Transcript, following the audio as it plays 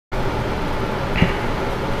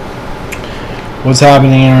What's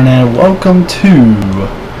happening, internet? Welcome to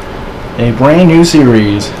a brand new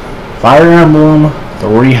series, Fire Emblem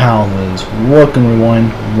Three Houses. Welcome everyone,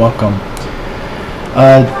 welcome.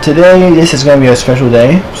 Today this is going to be a special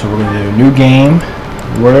day, so we're going to do a new game.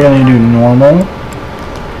 We're going to do normal,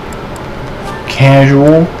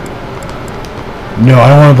 casual. No, I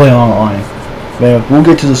don't want to play online. But we'll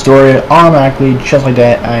get to the story automatically, just like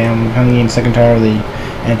that. I am kind of getting sick and tired of the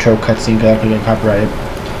intro cutscene because I could get copyrighted.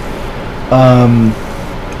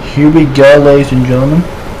 Here we go, ladies and gentlemen.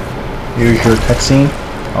 Here's your cutscene.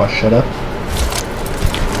 Oh, shut up.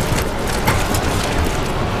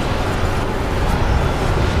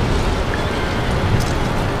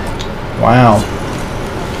 Wow.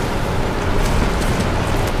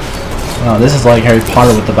 Wow, this is like Harry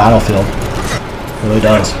Potter with the battlefield. It really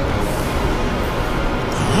does.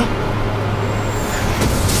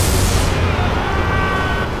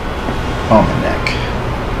 Oh, my neck.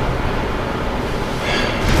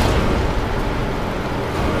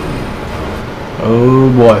 Oh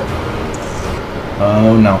boy.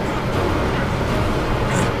 Oh no.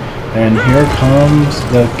 And here comes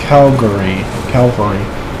the Cavalry. I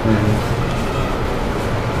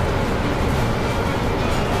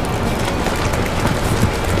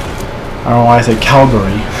don't know why I said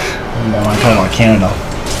Calgary. I'm talking about Canada.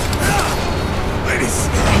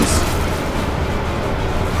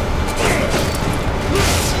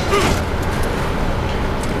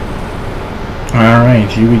 Alright,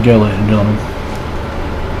 here we go, ladies and gentlemen.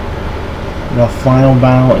 The final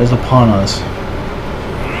battle is upon us.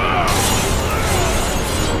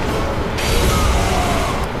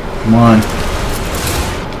 Come on.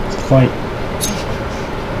 Let's fight.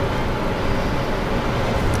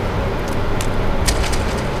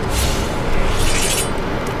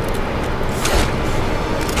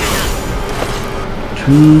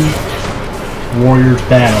 Two warriors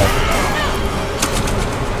battle.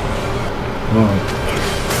 Boom.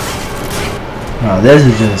 Now this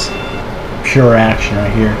is just pure action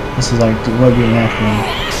right here. This is like rugby in action.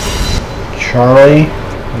 Charlie,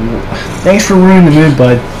 thanks for ruining the mood,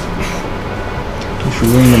 bud. Thanks for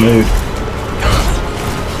ruining the mood.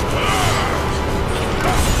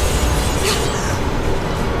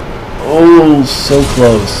 Oh, so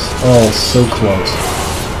close. Oh, so close.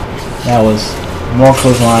 That was more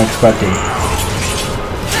close than I expected.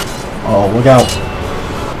 Oh, look out.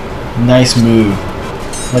 Nice move.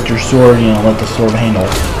 Let your sword, let the sword handle.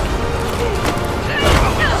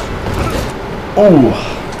 Oh!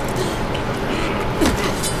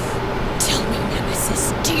 Tell me,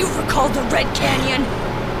 Nemesis, do you recall the Red Canyon?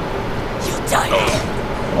 You'll die.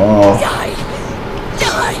 Oh. Die.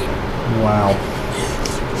 Die. Wow.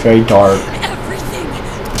 Very dark. Everything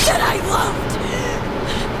that I loved.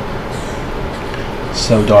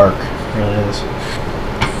 So dark. It really is.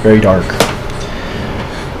 Very dark.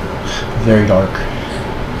 Very dark.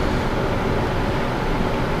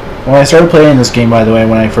 When I started playing this game, by the way,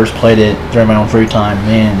 when I first played it during my own free time,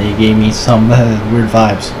 man, they gave me some weird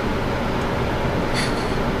vibes.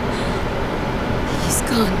 He's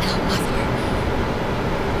gone now, Mother.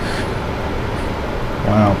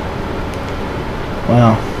 Wow.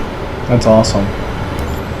 Wow. That's awesome.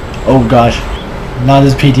 Oh gosh. Not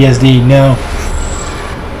this PTSD, no.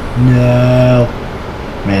 No.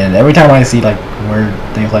 Man, every time I see like weird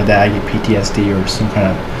things like that, I get PTSD or some kind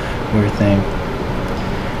of weird thing.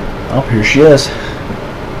 Oh, here she is.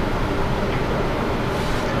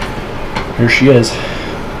 Here she is.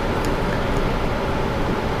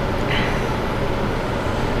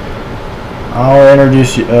 I'll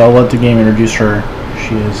introduce you. I'll let the game introduce her.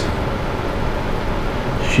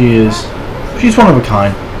 She's one of a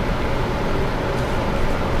kind.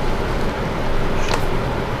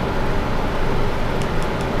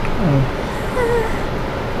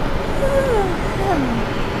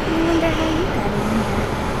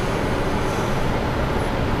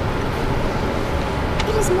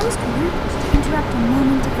 Most rude to interrupt a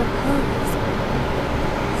moment of repose.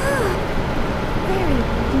 Very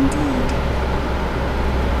rude indeed.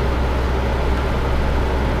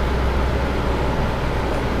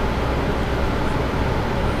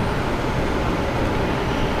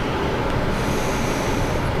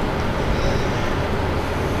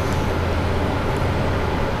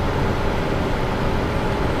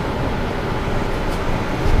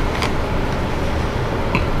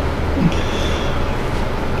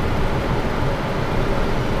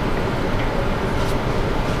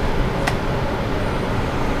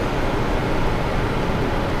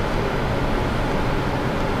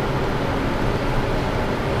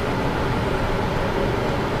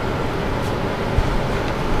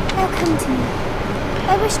 Come to me.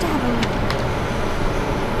 I wish to have a word.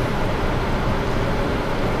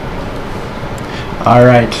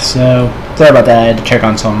 Alright, so sorry about that, I had to check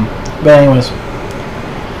on something. But anyways,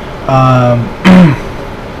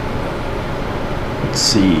 let's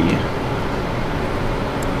see.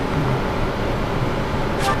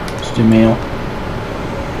 Let's do mail.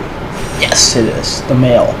 Yes, it is the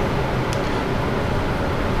mail.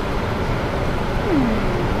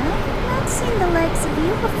 I've not seen the likes of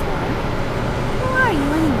you before. Who are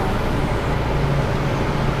you anyway?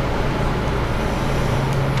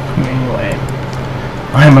 Anyway,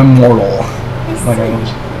 I am immortal. I see. Like I was.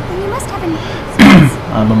 Then you must have an...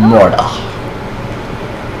 I'm immortal.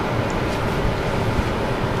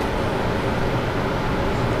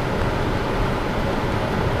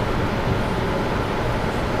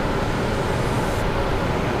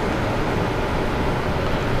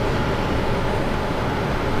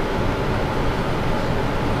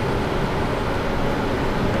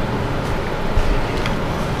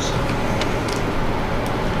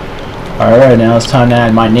 Alright, now it's time to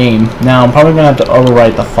add my name. Now I'm probably going to have to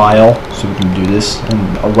overwrite the file so we can do this in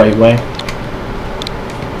a right way.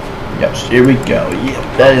 Yes, here we go.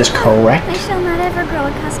 Yep, that is correct. I shall not ever grow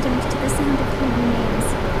accustomed to the sound of human names.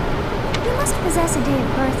 You must possess a day of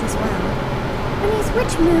birth as well. Beneath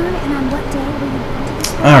which moon and on what day were you born to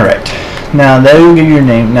this world? Alright, now that will give you your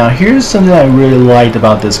name. Now here's something I really liked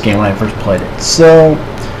about this game when I first played it. So,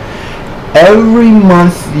 every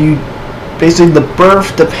month you... Basically, the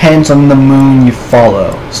birth depends on the moon you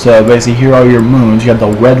follow. So basically, here are your moons. You got the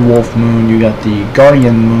Red Wolf moon, you got the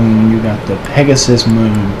Guardian moon, you got the Pegasus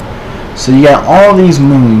moon. So you got all these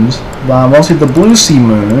moons. Mostly the Blue Sea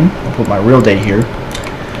moon. I'll put my real date here,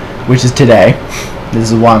 which is today. This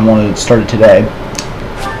is why I wanted to start it today.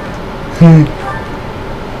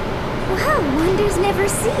 Wow, wonders never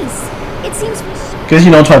cease. It seems... Because you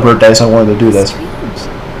know it's my birthday, so I wanted to do this.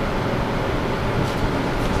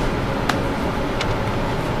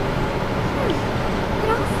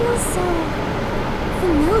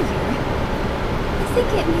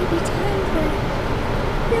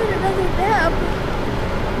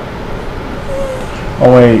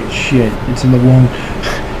 Oh wait, shit, it's in the wrong...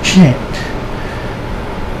 shit.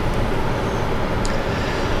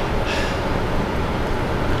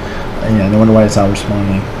 Yeah, no wonder why it's not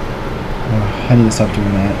responding. I need to stop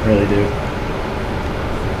doing that, I really do.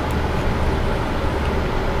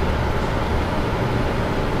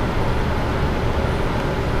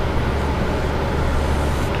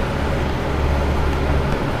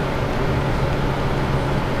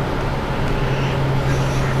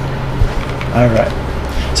 Alright.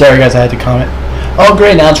 Sorry guys, I had to comment. Oh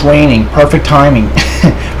great, now it's raining. Perfect timing.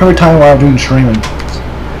 Perfect timing while I'm doing streaming.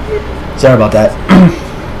 Sorry about that.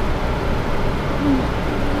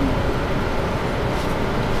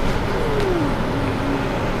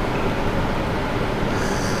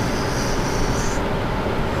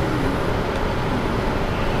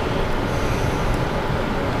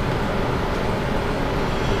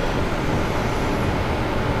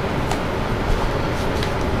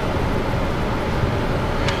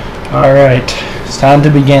 Alright, it's time to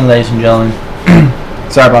begin, ladies and gentlemen.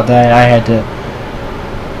 Sorry about that, I had to...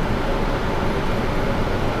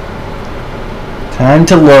 Time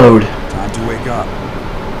to load. Time to wake up.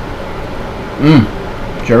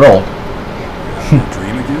 Gerald. You having a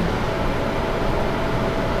dream again?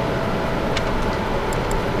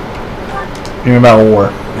 Dream about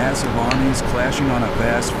war. Massive armies clashing on a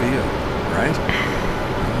vast field, right?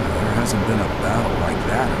 There hasn't been a battle like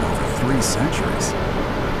that in over 3 centuries.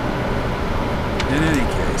 In any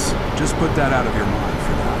case, just put that out of your mind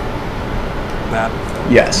for now.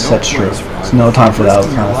 Yes, that's true. There's no time for that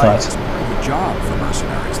kind of thoughts. Good job for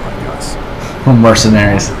mercenaries like us. For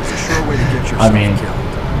mercenaries. It's a sure way to get yourself I mean... killed.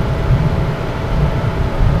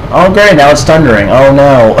 Oh great, now it's thundering. Oh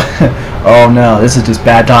no. Oh no, this is just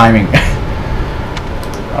bad timing.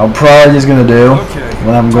 I'm probably just gonna do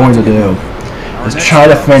what I'm going to do. Is try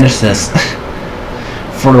to finish this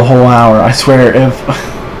for the whole hour. I swear,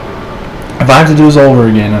 if I have to do this over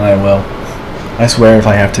again, then I will. I swear if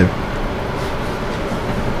I have to.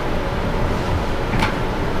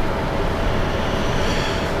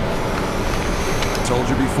 I told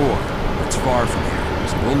you before, it's far from here,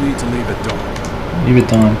 so we'll need to leave at dawn. Leave it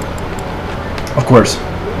dawn. Of course.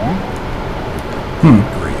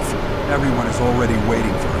 Grief. Everyone is already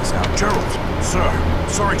waiting for us out. Gerald, sir,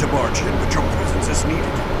 sorry to barge in, but your presence is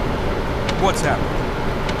needed. What's happening?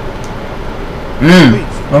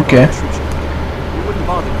 Please, Okay. We wouldn't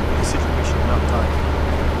bother you with the situation enough time.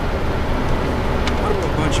 What do a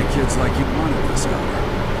bunch of kids like you want at this hour?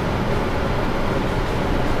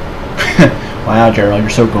 Wow, Gerald, you're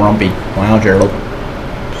so grumpy. Wow, Gerald.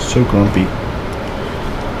 So grumpy.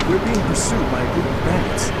 We're being pursued by a group of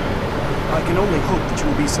bandits. I can only hope that you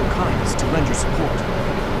will be so kind as to lend your support.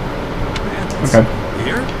 Bandits. Okay.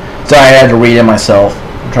 Here? Sorry, I had to read it myself.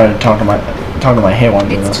 I'm trying to talk to my head while I'm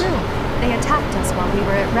doing It's this. true. They attacked us while we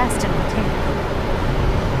were at rest in the camp.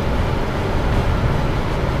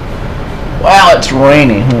 Wow, it's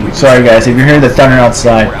raining. Sorry guys, if you're hearing the thunder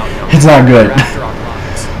outside, it's not good.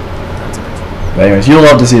 But anyways, you'll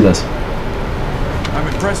love to see this. I'm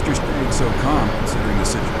impressed you're staying so calm considering the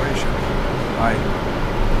situation.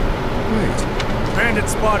 Wait.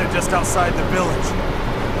 Bandits spotted just outside the village.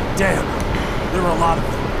 Damn, there were a lot of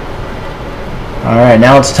them. Alright,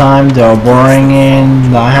 now it's time to bring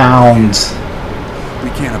in the hounds. We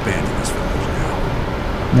can't abandon this village now.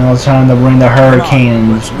 Now it's time to bring the hurricane in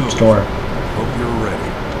the store. Hope you're ready.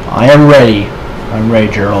 I am ready. I'm ready,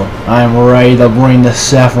 Gerald. I am ready to bring the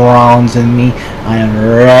Sephiroths in me. I am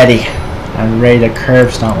ready. I'm ready to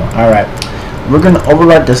curb stomp them. Alright. We're going to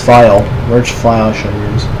overwrite this file. Which file should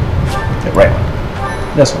I use? The right one.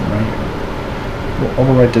 This one, right? We'll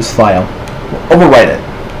overwrite this file. We'll overwrite it.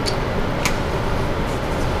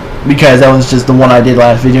 Because that was just the one I did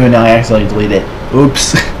last video and now I accidentally deleted it.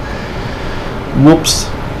 Oops. Whoops.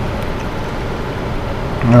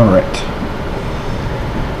 Alright.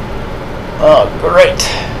 Oh, great.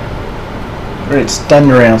 Great, it's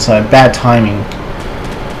thundering outside. Bad timing.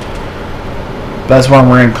 That's why I'm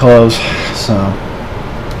wearing clothes, so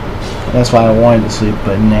that's why I wanted to sleep,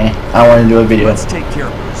 but nah, I wanted to do a video. Let's take care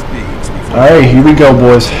of those thieves before. Alright, here we go,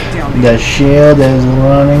 boys. The shield is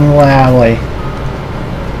running loudly.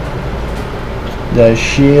 The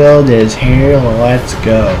shield is here, let's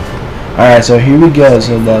go. Alright, so here we go.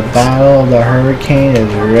 So the Battle of the Hurricane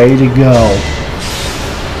is ready to go.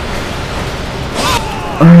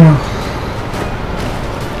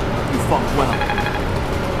 You fought well.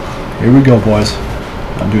 Here we go, boys.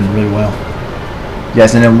 I'm doing really well.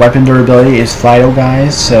 Yes, and then weapon durability is vital,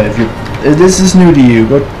 guys. So if this is new to you,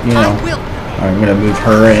 go, you know. I'm gonna move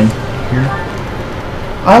her in here.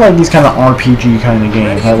 I like these kind of RPG kind of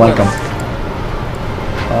games. I like them.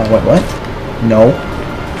 What? No.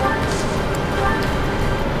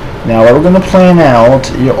 Now, what we're gonna plan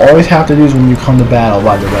out, you always have to do is when you come to battle.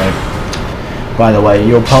 By the way,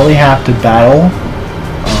 you'll probably have to battle.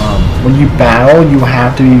 When you battle, you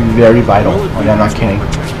have to be very vital. Like, I'm not kidding.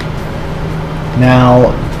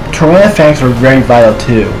 Now, terrain effects are very vital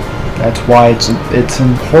too. That's why it's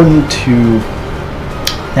important to.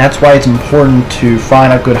 That's why it's important to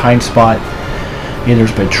find a good hiding spot, either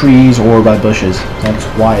by trees or by bushes. That's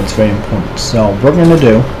why it's very important. So, what we're gonna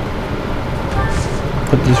do.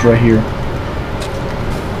 Put this right here.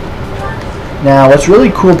 Now, what's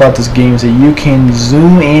really cool about this game is that you can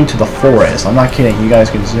zoom into the forest. I'm not kidding. You guys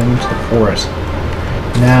can zoom into the forest.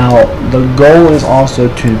 Now, the goal is also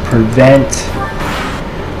to prevent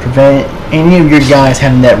any of your guys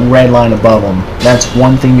having that red line above them. That's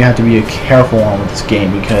one thing you have to be careful on with this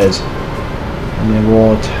game because they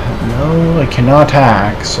will. No, it cannot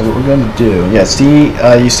attack. So what we're going to do? Yeah, see,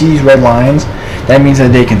 you see these red lines? That means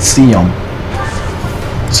that they can see them.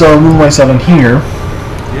 So I'll move myself in here.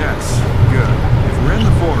 Yes, good. If we're in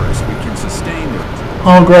the forest, we can sustain it.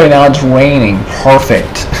 Oh great, now it's raining.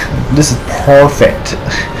 Perfect. This is perfect.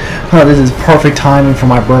 Oh, this is perfect timing for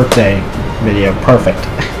my birthday video. Perfect.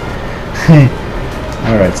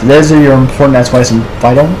 Alright, so those are your important, that's why it's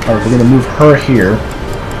vital. Alright, we're going to move her here.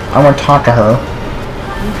 I want to talk to her.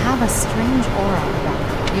 You have a strange aura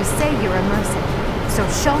about you. You say you're a mercenary, so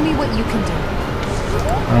show me what you can do.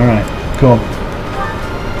 Alright, cool.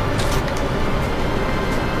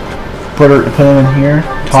 Put him in here.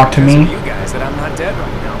 Talk to me. You guys that I'm not dead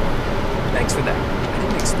right now. Thanks for that. I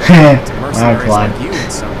didn't expect to mercenaries like you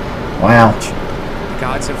in some. Wow.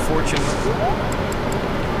 Gods of fortune.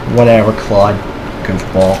 Whatever, Claude.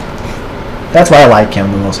 Goofball. That's why I like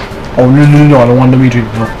him the most. Oh, no, I don't want Dimitri.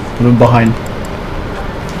 No, put him behind.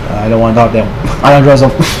 I don't want to talk to him. I don't trust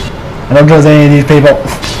him. I don't trust any of these people.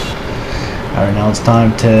 Alright, now it's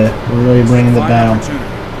time to really bring in the battle.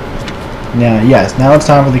 Now, yes, now it's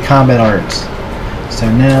time for the combat arts. So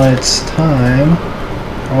now it's time.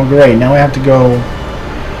 Oh, great. Now we have to go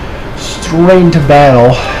straight into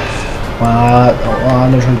battle.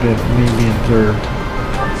 I'm not trying to be observed.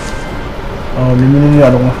 Oh, no,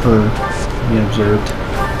 I don't want her to be observed.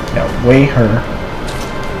 Yeah, weigh her.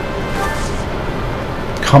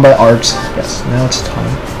 Combat arts. Yes, now it's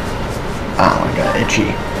time. Ow, I got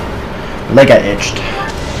itchy. My leg got itched.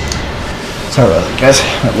 Sorry about that, guys.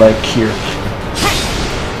 My leg here.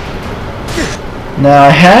 Now,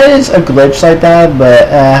 it has a glitch like that, but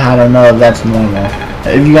I don't know if that's normal.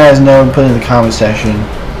 If you guys know, put it in the comment section.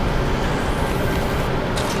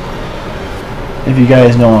 If you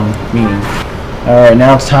guys know what I'm meaning. Alright,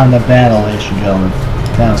 now it's time to battle, ladies and gentlemen.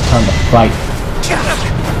 Now it's time to fight.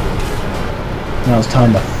 Now it's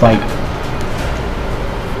time to fight.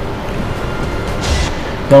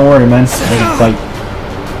 Don't worry, man. I can fight.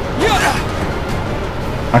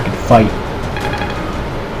 I can fight.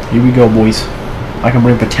 Here we go, boys. I can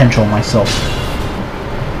bring potential myself.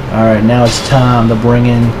 Alright, now it's time to bring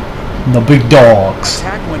in the big dogs.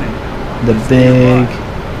 The big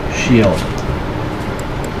shield.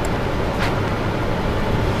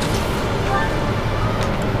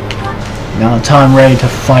 Now time ready to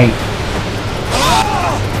fight.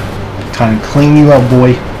 Time to clean you up,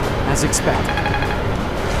 boy. As expected.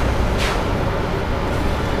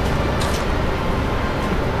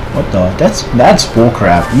 What the? That's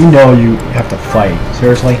bullcrap. You know you have to fight.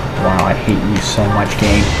 Seriously? Wow, I hate you so much,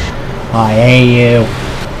 game. I hate you.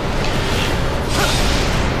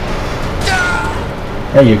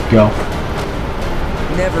 There you go.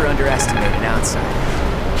 Never underestimate an outsider.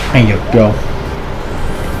 There you go.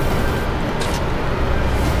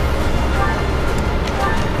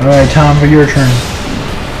 Alright, Tom, for your turn.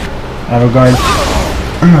 Auto guard.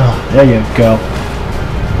 There you go.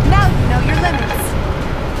 Now you know your limits.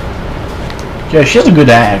 Yeah, she has a good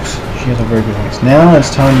axe. She has a very good axe. Now it's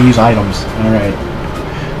time to use items. Alright.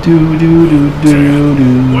 Do.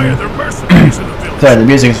 Why are there mercenaries in the village? Sorry, the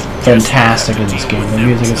music is fantastic in this game. The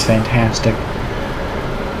music is fantastic.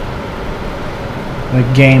 The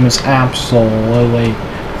game is absolutely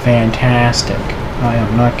fantastic. I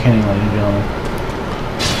am not kidding, ladies and gentlemen.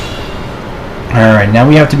 Alright, now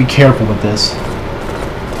we have to be careful with this.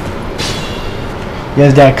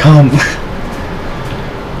 Yes, Dad, come.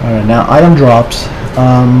 Alright, now item drops.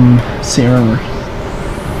 Serum.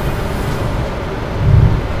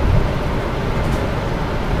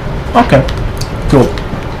 Okay, cool.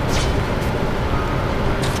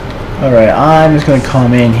 Alright, I'm just gonna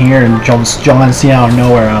come in here and jump John Cena out of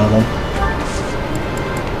nowhere out of them.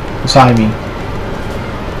 Beside me.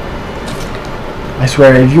 I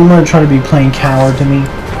swear, if you want to try to be playing coward to me,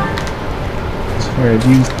 I swear, if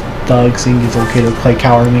you thugs think it's okay to play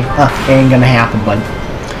coward to me, it ain't gonna happen, bud.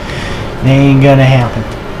 It ain't gonna happen.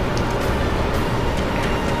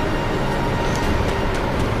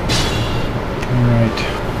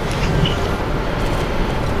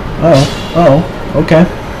 Alright. Oh, okay.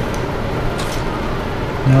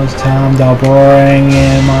 Now it's time to bring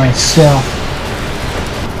in myself.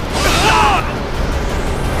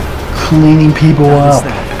 Cleaning people up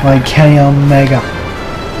like Kenny Omega.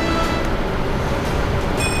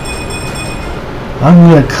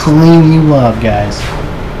 I'm gonna clean you up, guys.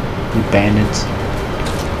 You bandits.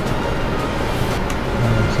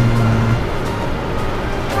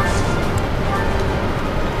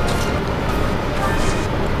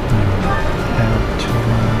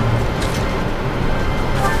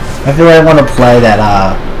 I feel like I want to play that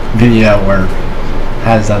video where it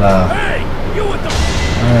has that Hey, you with the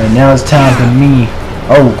Alright, now it's time for me.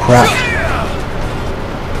 Oh crap.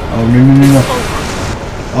 Oh no.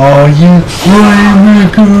 Oh you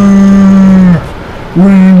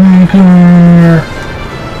Rainmaker!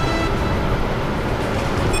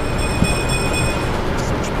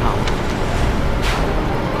 Such power.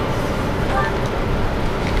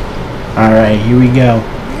 Alright, here we go.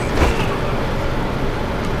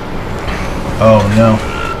 Oh no.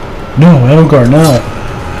 No, Edelgard, no!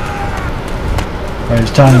 Alright,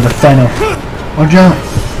 it's time to defend him. Watch out!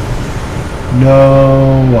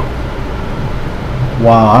 No!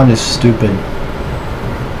 Wow, I'm just stupid.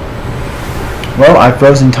 Well, I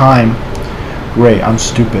froze in time. Great, I'm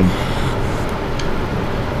stupid.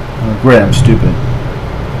 Great, I'm stupid.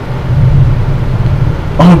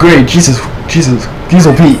 Oh great, Jesus,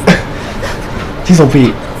 Diesel Pete. Diesel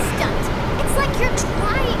Pete. It's like you're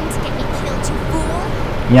trying to get me killed, you fool.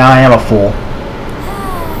 Yeah, I am a fool.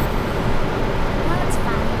 Well, it's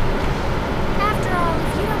fine. After all,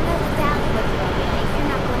 if you don't know the value of your own life, you're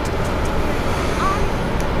not going to protect it very long.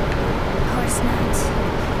 Of course not.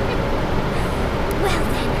 Well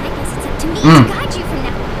then, I guess it's up to me to guide you from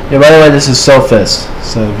now on. Yeah, by the way, this is Sophus.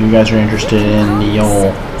 So if you guys are interested in the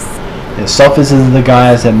old... Yeah, Sophus is the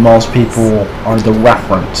guys that most people are the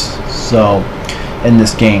reference. So, in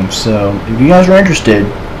this game. So, if you guys are interested,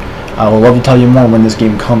 I would love to tell you more when this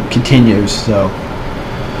game continues. So,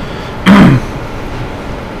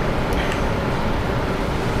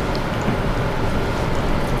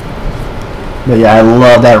 but yeah, I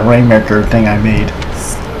love that Rainmaker thing I made.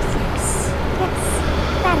 Yes,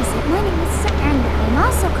 that is it. My name is Sir, and I'm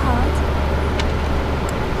also called...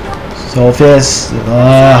 Sophus,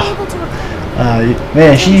 able to recall.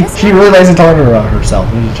 man, she really likes to talk about herself,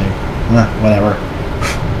 doesn't she? Whatever.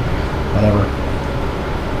 Whatever.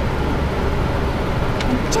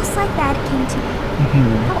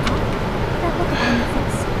 here. How odd. That look upon your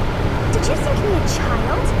face. Did you think me a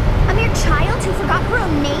child? A mere child who forgot her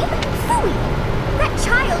own name? Phooey! That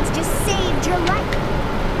child just saved your life.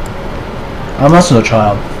 I'm also a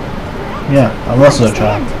child. Yeah, I'm also a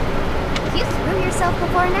child. You threw yourself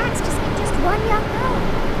before an axe to save just one young girl.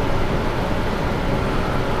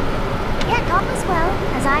 Yet all is well,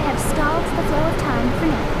 as I have stalled the flow of time for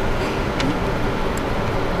now.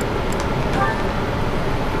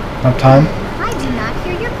 Have time? I do not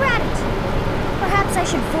hear your gratitude. Perhaps I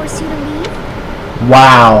should force you to leave?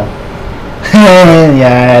 Wow. Yeah,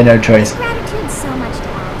 I had no choice. Gratitude's so much to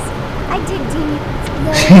ask. I did deem it,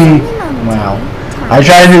 though it's only momentary. Wow. Time. I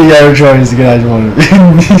tried to do the other choice because I just wanted to,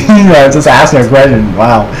 you know, just asking a question.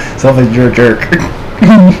 Wow. Sounds like you're a jerk.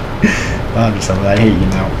 I'm just something I hate you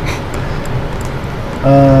now.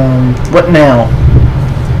 What now?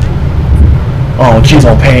 Oh, jeez,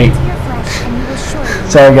 I'll pay. To your flesh, and you will surely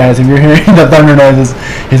Sorry guys, if you're hearing the thunder noises,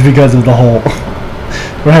 it's because of the hole.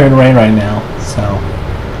 We're having rain right now, so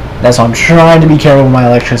that's why I'm trying to be careful with my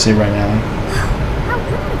electricity right now. How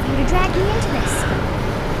rude of you to drag me into this.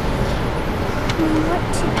 What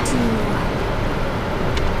to do?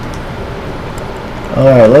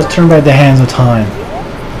 Alright, let's turn back the hands of time.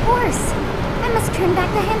 Of course. I must turn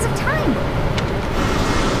back the hands of time.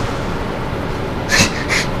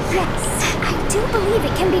 Yes, I do believe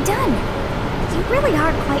it can be done. You really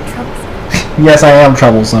are quite troublesome. Yes, I am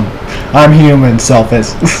troublesome. I'm human,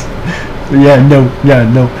 selfish. Yeah, no.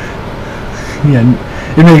 Yeah,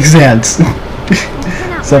 it makes sense.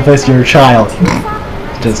 Selfish, you're a child.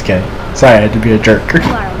 Just kidding. Sorry, I had to be a jerk. You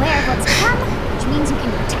are aware of what's to come, which means you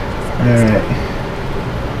can protect yourself. Alright.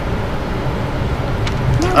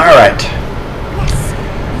 Now, Alright. yes,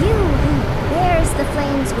 you who bears the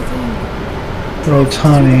flames within. Throw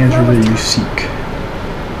tiny answer that you seek.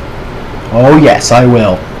 Oh yes, I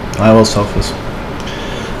will. I will selfish.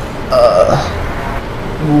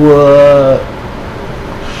 What?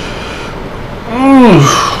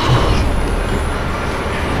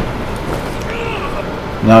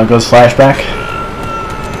 Now it goes flashback.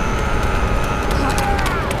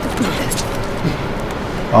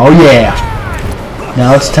 Oh yeah.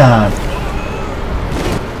 Now it's time.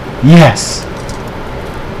 Yes.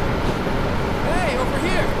 Hey, over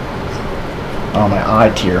here. Oh, my eye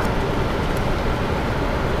tear.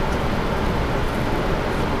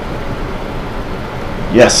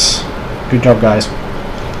 Yes. Good job, guys.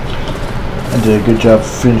 I did a good job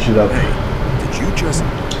finishing it up. Hey, did you just...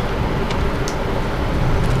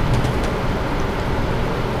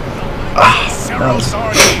 Several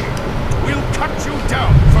Sergeant, we'll cut you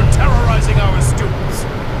down for terrorizing our students.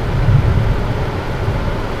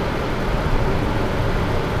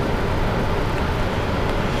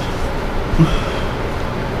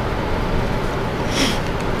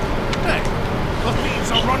 Hey, the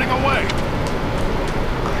thieves are running away.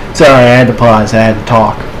 Sorry, I had to pause. I had to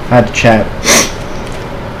talk. I had to chat.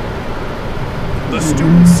 The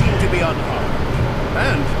students seem to be unharmed.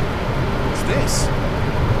 And what's this?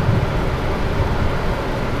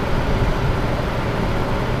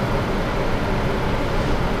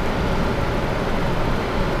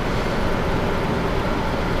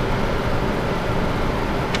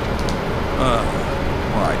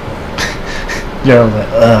 Why? Gerald's like,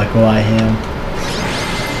 ugh, why him?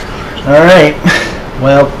 Alright.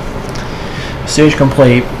 Well, stage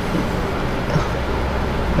complete.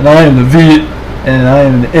 And I am the and I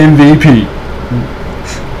am the MVP.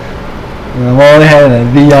 And I'm only having a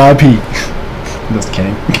VIP. Just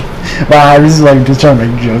kidding. Wow, this is like just trying to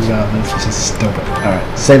make jokes out of this. It's just stupid.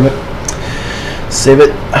 Alright, save it. Save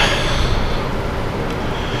it.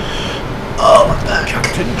 Oh, my back.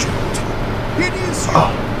 Captain Jude, it is you.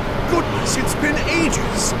 Goodness, it's been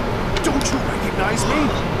ages. Don't you recognize me?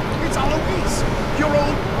 It's Eloise, your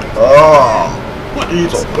old... Oh, What?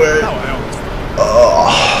 he's okay. Now I always... Oh.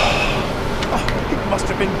 It must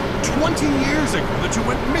have been 20 years ago that you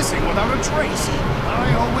went missing without a trace.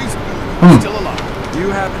 I always knew you were still alive. You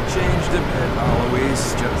haven't changed a bit,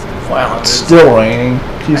 Eloise. Just as Wow, how it it's is. still raining.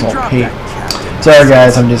 Jeez, And I'll drop pee. that captain. Sorry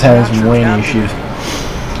guys, I'm just having some Not rain your issues. captain.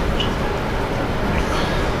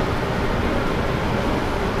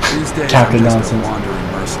 These days, Captain I'm just nonsense. a wandering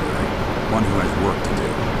mercenary, one who has work to do.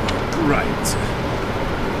 Right.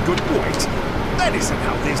 Good point. That isn't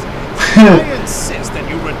how this ends. I insist that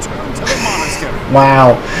you return to the monastery.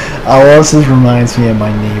 Wow, Aloysius reminds me of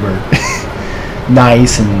my neighbor.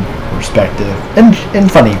 Nice and respective, and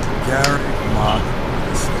funny. Garrett Mock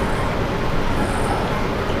Monastery.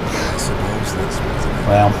 I suppose this was an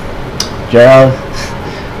Well, Gerald,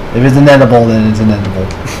 if it's inedible, then it's inedible.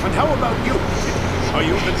 And how about you? Are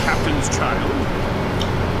you the captain's child?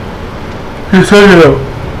 He said no.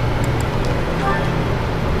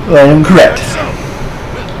 I am correct. So,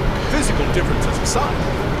 well, physical differences aside,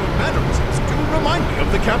 mannerisms do remind me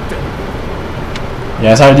of the captain.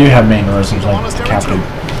 Yes, I do have mannerisms like the captain.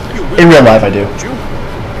 You will, In real life, I do. won't you?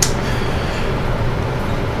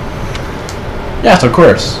 Yes, of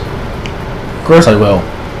course. Of course I will.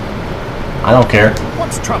 I don't care.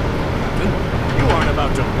 What's trouble, Captain? You aren't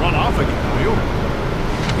about to run off again, are you?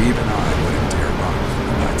 Even I wouldn't dare run from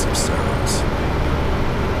the Knights of Saros.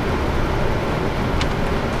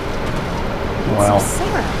 Wow.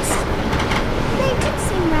 Saros. They did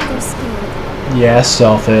seem rather skilled. Yes,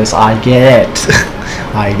 Selphus. I get it.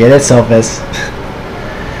 I get it, Selphus.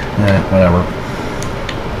 Whatever.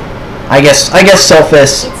 I guess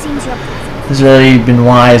Selphus It seems your has really been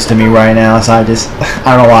wise to me right now, so I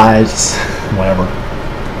don't know why, I just, whatever.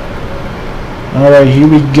 Alright, here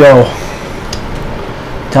we go.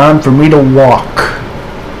 Time for me to walk.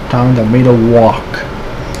 Time for me to walk.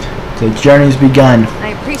 The journey's begun. I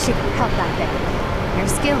appreciate your help back there. Your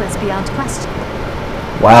skill is beyond question.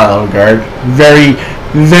 Wow, Elgard. Very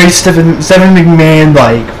Stephen McMahon,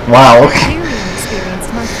 like, wow. Very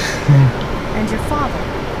inexperienced monkey. And your father,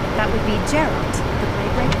 that would be Gerald, the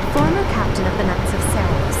great former captain of the Knights of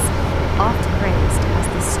Saros, oft praised as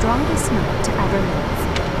the strongest knight to ever live.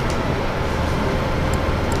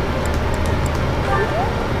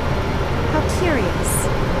 How curious.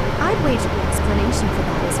 I'd wager the explanation for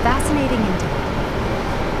that is fascinating indeed.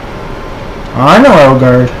 I know,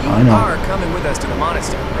 Elgard. You I know. are coming with us to the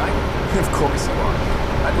monastery, right? Of course you are.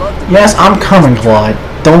 I'd love to. Yes, I'm coming, Clyde.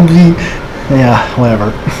 Don't be... Yeah,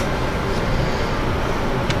 whatever.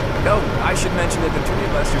 No, I should mention that the three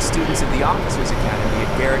of us are students at the Officers Academy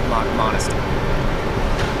at Garrett Mock Monastery.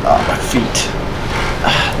 Oh, my feet.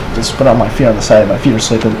 Just put out my feet on the side. My feet are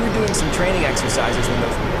sleeping. We were doing some training exercises when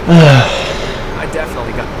those. I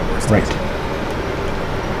definitely got the worst. Right.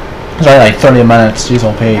 It's only like 30 minutes. Jeez,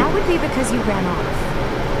 I'll pay. That would be because you ran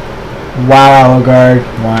off. Wow, Elgard.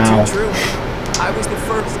 Wow. Too true. I was the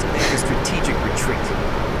first to make a strategic retreat.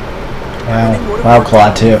 Wow. Wow,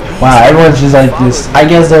 Claude too. Wow, everyone's just like this. I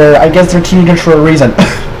guess they're teenagers for a reason.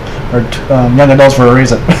 Or young adults for a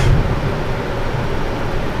reason.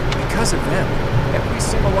 Because of them, every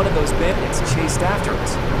single one of those bandits chased after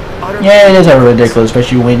us. Utterly Yeah, it is ridiculous,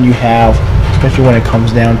 especially when when it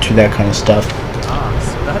comes down to that kind of stuff. Ah,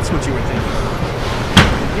 so that's what you were thinking.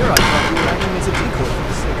 Here I thought you were acting as a decoy for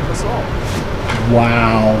the sake of us all.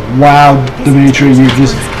 Wow, Dimitri, you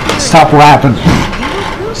just stop rapping.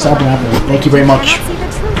 Stop rapping. Thank you very much.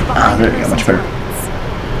 There you go, much better.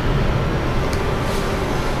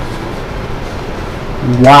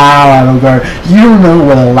 Wow, Elgard, you don't know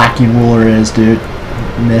what a lacking ruler is, dude.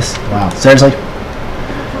 Miss. Wow, seriously.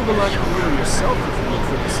 Prove a lack of will yourself if you look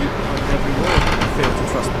for deceit behind every word and fail to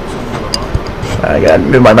trust those on your line. I gotta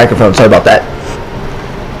move my microphone. Sorry about that.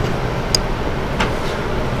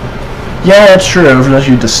 Yeah, that's true. Unless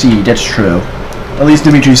you deceit, that's true. At least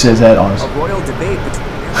Dimitri says that, honestly. A royal debate between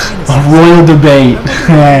A royal debate.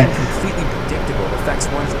 completely predictable affects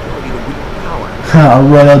one's ability to wield power. A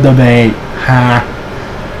royal debate. Ha.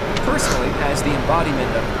 Personally, as the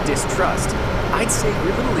embodiment of distrust, I'd say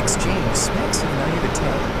your little exchange smacks of naivete.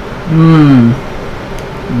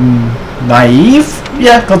 Naive?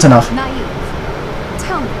 Yeah, close enough. Naive.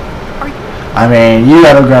 Tell me, are you... I mean, you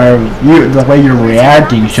gotta go. The way you're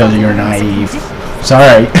reacting shows that you're naive.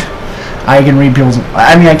 Sorry. I can read people's.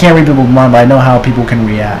 I mean, I can't read people's mind, but I know how people can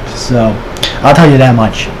react. So, I'll tell you that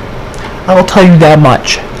much. I will tell you that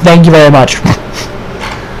much. Thank you very much.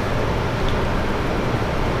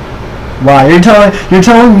 Wow, you're telling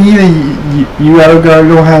me that you gotta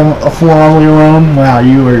go have a flaw of your own? Wow,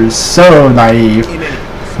 you are so naive. In any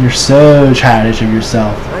case, You're so childish of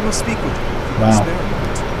yourself. I must speak with you. Wow. Spare a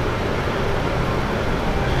moment.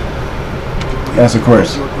 Yes, of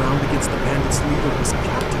course. Your ground against the bandits' leader was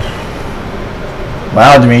captive.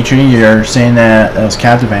 Wow, Dimitri, you're saying that was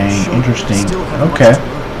captivating. Sure, Interesting. still have much Okay. to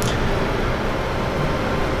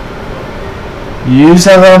learn. You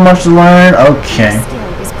still have much to learn? Okay.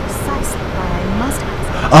 Skill is precisely why I must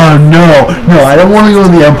ask. Oh, no, I don't want to go to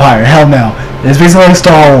the Empire. Hell no. It's basically like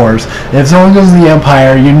Star Wars. If someone goes to the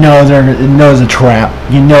Empire, you know it's a trap.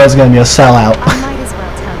 You know it's going to be a sellout. I might as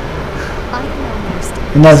well tell you. I know your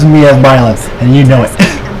skill. And that's me as violence, and you know it.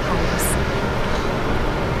 Empires.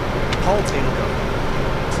 Halt, Elgard.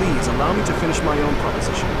 Please allow me to finish my own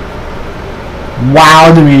proposition.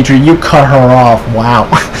 Wow, Dimitri, you cut her off. Wow.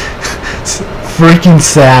 Freaking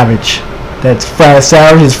savage. That's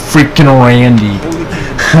savage is freaking Randy. Holy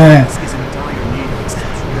Kingdom is in dire need of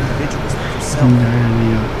exceptional individuals like yourself.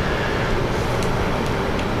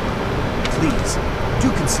 Please, do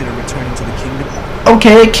consider returning to the kingdom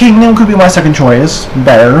okay, Kingdom could be my second choice.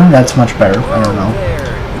 Better. That's much better. I don't know.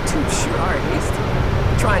 There, you two sure are hasty.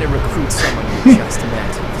 Trying to recruit someone you just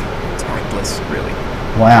met. Tactless, really.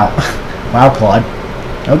 Wow. Wow, Claude.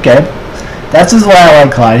 Okay. That's just why I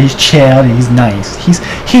like Claude. He's chill and he's nice. He's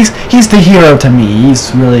the hero to me.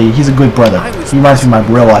 He's a good brother. He reminds me of my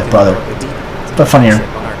real life brother. But funnier.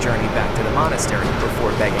 On our journey back to the monastery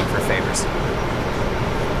before begging for favors.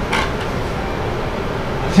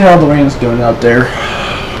 See how the rain's doing out there.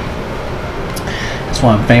 That's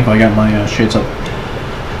why I'm thankful I got my shades up.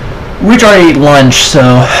 We already ate lunch,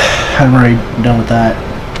 so I'm already done with that.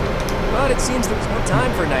 But it seems there's no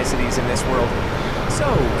time for niceties in this world. So,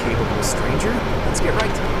 capable stranger, let's get right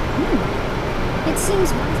to it. It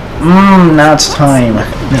seems. Now it's time.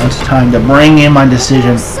 Now it's time to bring in my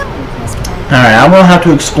decision. I'm so impressed by you. Alright, I will have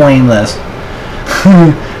to explain this.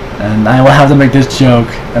 And I will have to make this joke.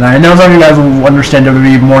 And I know some of you guys will understand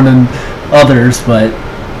WWE more than others, but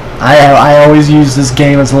I always use this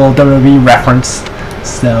game as a little WWE reference.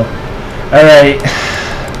 So, alright.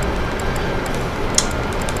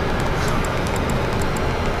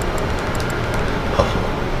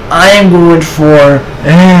 I am going for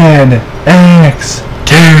NXT,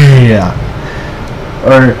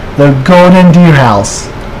 or the Golden Deer House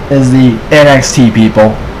is the NXT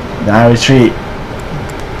people. I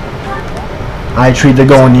treat the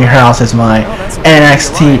Golden Deer House as my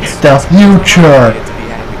NXT,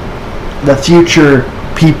 the future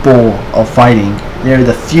people of fighting. They're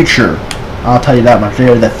the future. I'll tell you that much.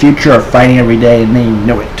 They're the future of fighting every day, and they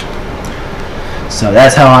know it. So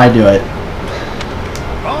that's how I do it.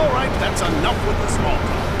 Enough with the small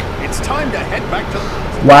talk. It's time to head back to the...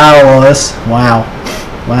 Wow, Lois. Wow.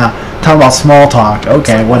 Talk about small talk.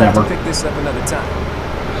 Okay, whatever. We'll pick this up another time.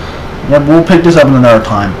 Yep, we'll pick this up another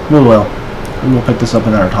time. We will. We will pick this up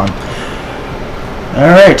another time.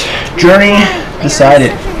 Alright. Journey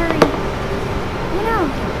decided. You know,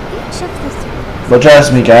 each of the three. But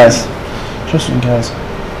trust me, guys. Trust me, guys.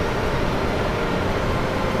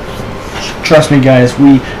 Trust me, guys.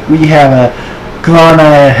 We have a... Claude and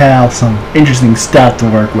I have some interesting stuff to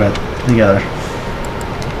work with together.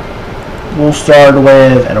 We'll start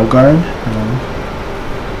with Edelgard.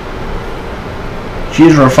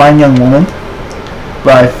 She's a refined young woman,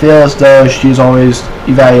 but I feel as though she's always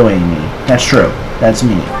evaluating me. That's true. That's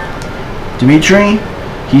me. Dimitri,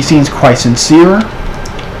 he seems quite sincere,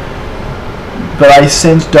 but I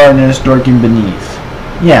sense darkness lurking beneath.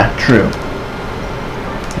 Yeah, true.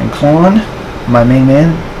 And Claude, my main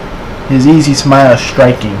man, his easy smile is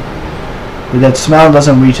striking, but that smile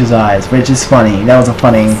doesn't reach his eyes, which is funny. That was a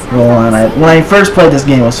funny little line. When I first played this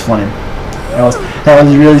game, it was funny. That was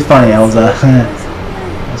really funny.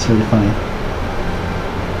 That's really funny.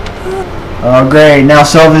 Oh great! Now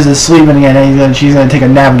Sylphus is sleeping again, and she's gonna take a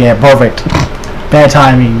nap again. Perfect. Bad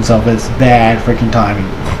timing, Sylphus. Bad freaking timing.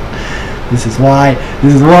 This is why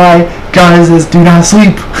God says do not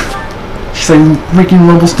sleep. She's like freaking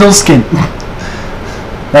Rumpelstiltskin.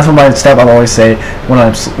 That's what my stepmom always say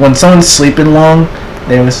when someone's sleeping long.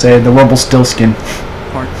 They always say the Rumpelstiltskin.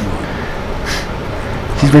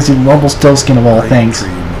 She's basically Rumpelstiltskin of all things.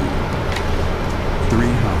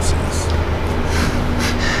 Three houses.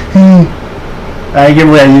 I can't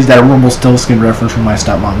believe I used that Rumpelstiltskin reference from my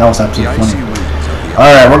stepmom. That was absolutely funny.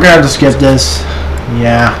 Alright, we're gonna have to skip this.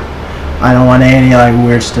 Yeah. I don't want any like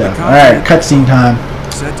weird stuff. Alright, cutscene time.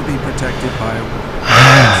 Said to be protected by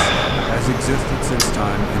has existed since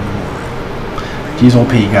time immemorial. Jeez,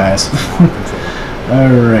 OP, guys.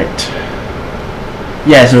 Alright.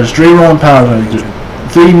 Yeah, so there's 3 rolling powers.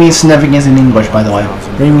 3 means significance in English, by the way.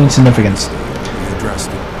 3 means significance.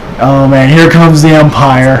 Oh man, here comes the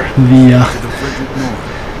Empire.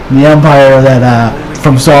 The Empire that,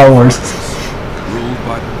 from Star Wars.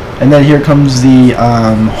 And then here comes the,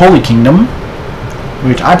 Holy Kingdom,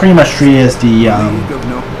 which I pretty much treat as the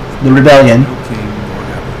Rebellion.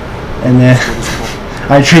 And then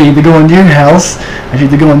I treat the Golden Deer House. I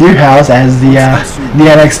treat the Golden Deer House as the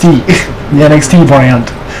NXT, the NXT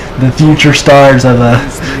brand, the future stars of the.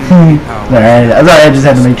 Alright, I just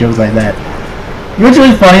had to make jokes like that. You know what's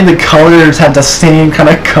really funny? The colors have the same kind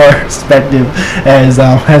of color perspective as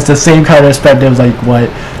has the same kind of perspective as like what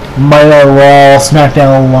Monday Night Raw,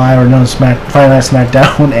 SmackDown Live, or no Friday Night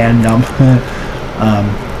SmackDown, and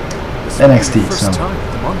NXT. So.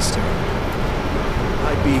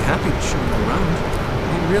 I'd be happy to show you around.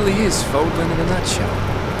 It really is Fodland in a nutshell.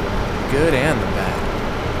 Good and the bad.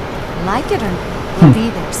 Like it or not, we'll be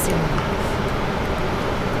there soon.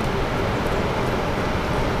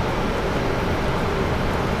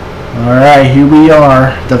 Alright, here we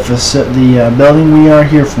are, the building we are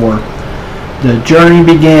here for. The journey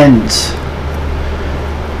begins.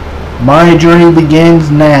 My journey begins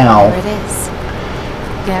now There it is.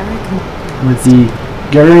 Garrick. with the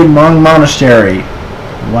Garrick Monastery.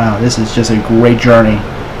 Wow, this is just a great journey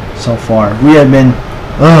so far. We have been,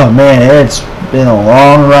 oh man, it's been a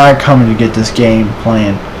long ride coming to get this game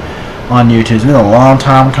playing on YouTube. It's been a long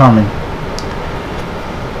time coming.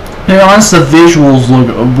 To be honest, the visuals look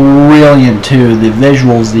brilliant too. The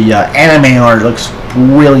visuals, the anime art looks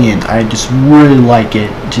brilliant. I just really like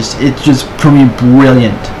it. It's just for me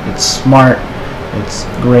brilliant. It's smart. It's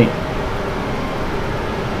great.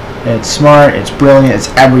 It's smart. It's brilliant. It's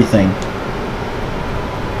everything.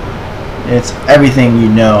 It's everything you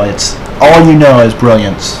know. It's all you know is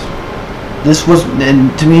brilliance. This was,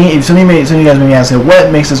 and to me, if some of you guys may ask,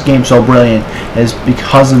 what makes this game so brilliant, is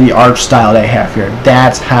because of the art style they have here.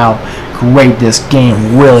 That's how great this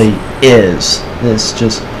game really is. This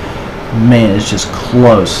just, man, it's just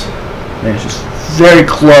close. Man, it's just very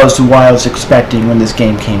close to what I was expecting when this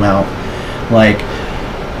game came out. Like,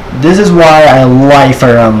 this is why I like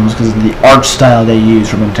Fire Emblems, because of the art style they use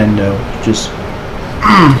from Nintendo. Just,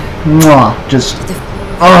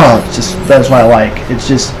 that's what I like. It's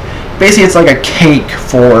just, basically it's like a cake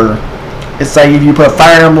for, it's like if you put a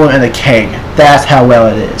Fire Emblem in a cake, that's how well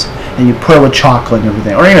it is. And you put it with chocolate and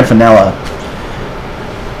everything, or even vanilla.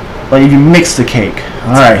 Like if you mix the cake.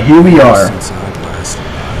 Alright, here we are.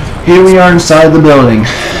 Here we are inside the building.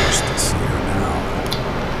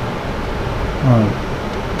 Oh,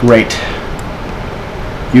 great.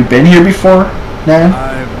 You've been here before, Nan?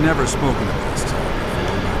 I've never spoken of this to you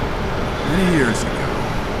before, but many years ago,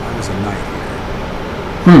 I was a knight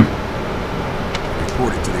here.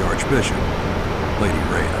 Reported to the Archbishop, Lady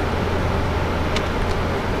Rhea.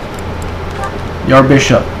 Your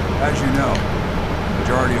bishop. As you know, the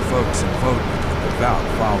majority of folks in Vote are devout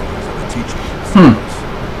followers of the teachings of Theros.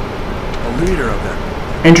 The leader of that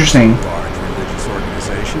Interesting. large religious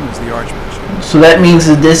organization is the Archbishop. So that means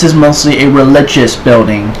that this is mostly a religious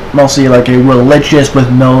building. Mostly like a religious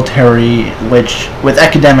with military, with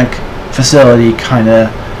academic facility kind of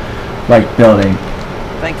like building.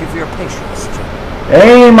 Thank you for your patience, Jim.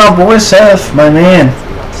 Hey, my boy Seth, my man.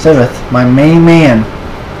 Seth, my main man.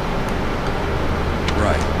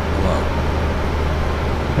 Right. Hello.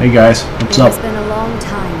 Hey guys, what's It up? has been a long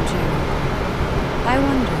time, Jerry. I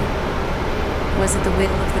wonder, was it the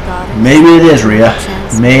will of the goddess? Maybe it is, Rhea.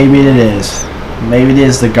 Maybe it is. Maybe it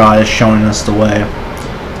is the goddess showing us the way.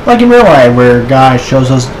 Like in real life, where God shows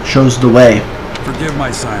the way. Forgive my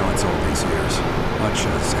silence all these years. Much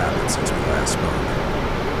has happened since we last spoke.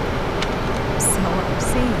 So I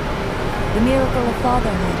see. The miracle of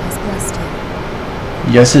fatherhood has blessed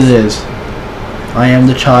you. Yes, it is. I am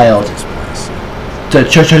the child. This place.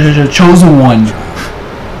 The chosen one.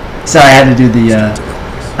 Sorry, I had to do the,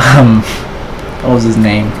 what was his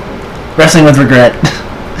name? Wrestling with Regret.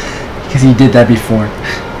 Because he did that before.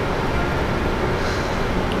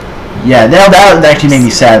 Yeah, that actually made me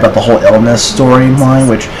sad about the whole illness storyline,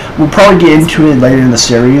 which we'll probably get into it later in the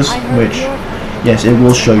series, which, yes, it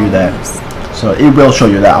will show you that. So, it will show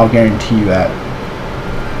you that, I'll guarantee you that.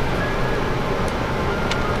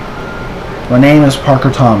 My name is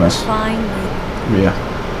Parker Thomas. Finally. Yeah.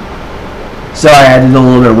 Sorry, I had to do a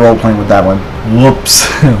little bit of role playing with that one.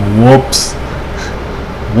 Whoops. Whoops.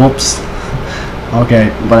 Whoops.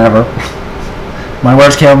 Okay, whatever. My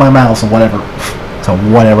words came out of my mouth, so whatever. So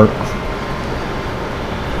whatever.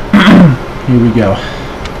 Here we go.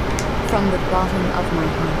 From the bottom of my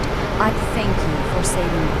heart, I thank you for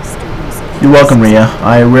saving the students. You're welcome, Rhea.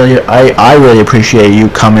 I really appreciate you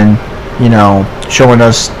coming, you know, showing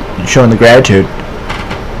the gratitude.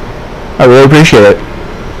 I really appreciate it.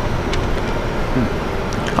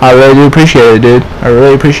 I really do appreciate it, dude. I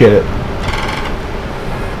really appreciate it.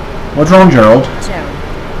 What's wrong, Gerald? Jerry,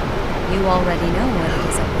 you already know what it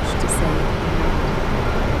is I wish to say.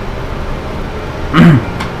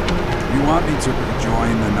 You want me to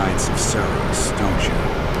rejoin the Knights of Ceros, don't you?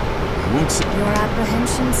 I won't say. Your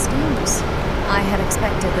apprehension stings. I had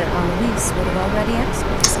expected that Annalise would have already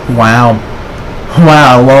answered. Wow.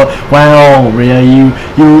 Wow, Rhea,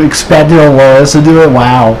 you expected Lois to do it?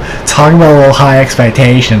 Wow. Talking about little high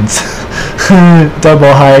expectations.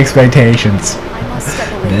 Double high expectations. I must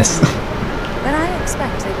step away This. from you, but I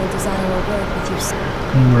expect they will desire a word with you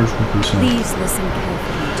soon. Please listen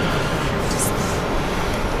carefully to what I have to say.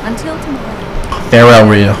 Until tomorrow. Farewell,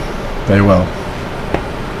 Rhea. Very well.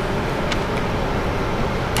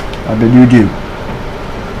 I bid you adieu.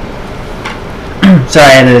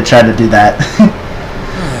 Sorry, I had to try to do that.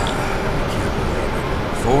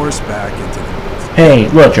 Force back into the... Hey,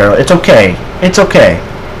 look, Gerald, it's okay. It's okay.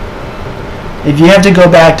 If you have to go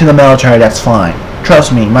back to the military, that's fine.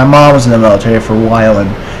 Trust me, my mom was in the military for a while, and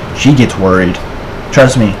she gets worried.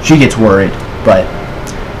 Trust me, she gets worried. But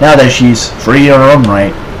now that she's free in her own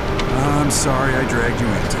right. I'm sorry I dragged you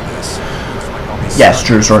into this. Looks like I'll be Yes,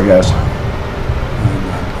 true story, guys.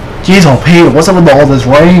 Jeez, Pete, what's up with all this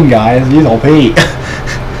rain, guys? Jeez, Pete.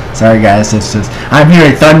 Sorry, guys. It's just I'm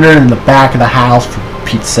hearing thunder in the back of the house for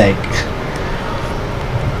Pete's sake.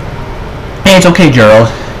 Hey, it's okay, Gerald.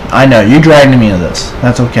 I know you dragged me into this.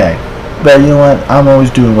 That's okay. But you know what? I'm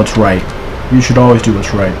always doing what's right. You should always do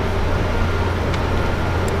what's right.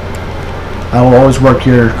 I will always work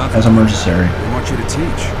here as a mercenary. They want you to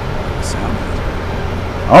teach. Sound it.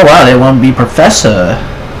 Oh wow, they want to be Professor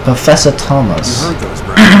Thomas. You heard those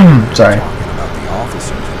brothers Sorry. talking about the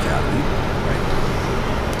officers academy, right?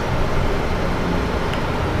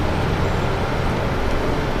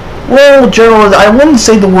 Well, Gerald, I wouldn't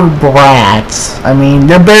say the word brats. I mean,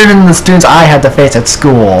 they're better than the students I had to face at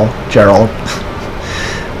school, Gerald.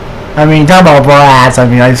 I mean, talk about brats. I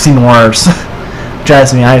mean, I've seen worse.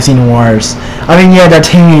 Trust me, I've seen worse. I mean, yeah, they're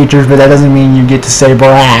teenagers, but that doesn't mean you get to say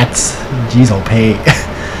brats. Jeez, Pete.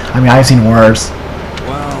 I mean, I've seen worse.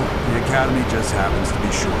 Well, the academy just happens to be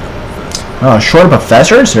short of a professor. Oh, short of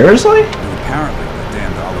professor? Seriously? And apparently, the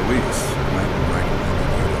damned Eloise might be recommending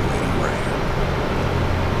you to Lady Ray.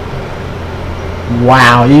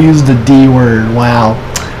 Wow, you used the D word. Wow.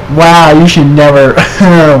 Wow, you should never.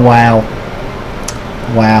 Wow.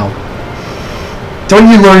 Wow. Don't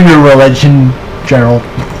you learn your religion, Gerald?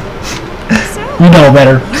 So, You know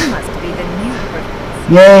better. you must be the new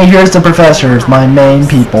professor. Yay, here's the professors, my main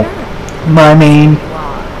people. My main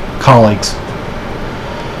Wow. colleagues.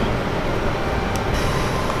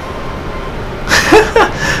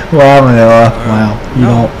 Wow, Manila. Wow. You No.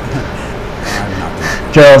 don't. I'm not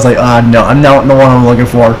the Gerald's like, no, I'm not the one I'm looking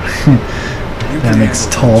for. You That can makes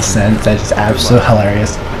handle total things from sense. here. That's just Good absolutely luck.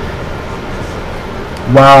 hilarious.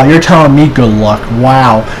 Wow, you're telling me good luck.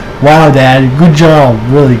 Wow. Wow, Dad. Good job.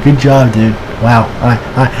 Really, good job, dude. Wow.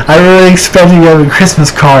 I really expected you to have a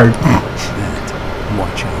Christmas card. And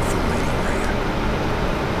watch out for Lady Ray.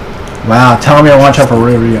 Wow, tell me to watch out for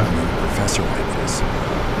Rio. A professor like this, she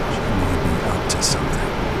may be up to something.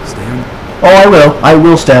 Stay on. Oh, I will. I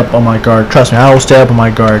will stay up on my guard. Trust me, I will stay up on my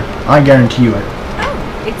guard. I guarantee you it. Oh,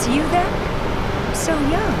 it's you then? So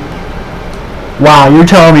young. Wow, you're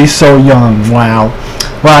telling me so young. Wow.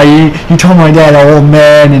 Wow, you told my dad I'm an old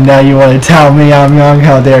man and now you want to tell me I'm young?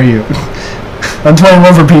 How dare you? I'm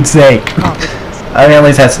 21 for Pete's sake. I mean, at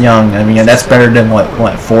least that's young. I mean, that's better than what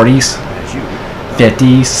 40s?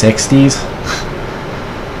 50s? 60s?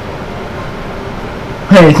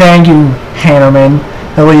 Hey, thank you, Hannerman.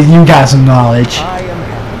 At least you got some knowledge. I am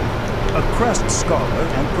Harry, a Crest Scholar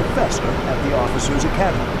and Professor at the Officers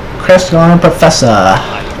Academy. Crest on Professor. I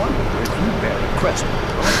wonder if you bear a crest.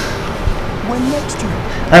 When next you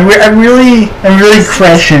I'm really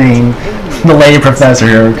questioning the lady professor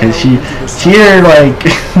here because she either like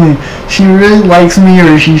she really likes me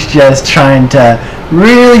or she's just trying to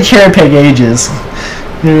really cherry pick ages.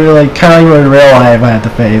 They're like kind of like what in real life I had to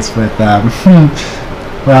face with when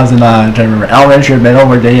I was in I'm trying to remember elementary or middle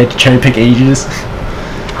where they had to cherry pick ages.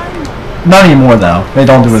 Not anymore though. They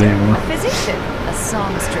don't do it anymore. A physician, a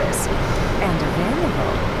songstress, and a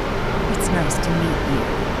variable. It's nice to meet you.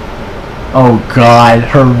 Oh God,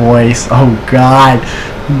 her voice. Oh God,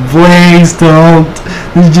 please don't.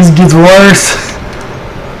 This just gets worse.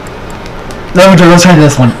 No, let's try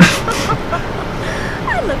this one.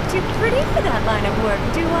 I look too pretty for that line of work,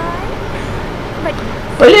 do I?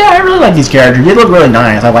 But yeah, I really like these characters. They look really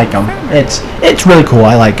nice. I like them. It's really cool.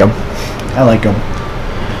 I like them. I like them.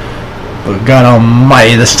 But God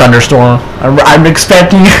Almighty, this thunderstorm. I'm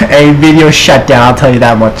expecting a video shutdown. I'll tell you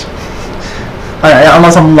that much.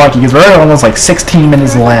 Unless I'm lucky, because we're almost like 16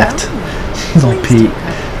 minutes left. He's like Pete.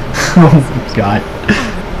 Oh my God.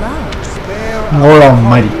 Lord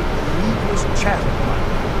Almighty. needless chatter.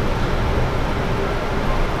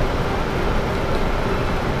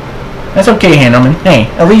 That's okay, Hannerman. Hey,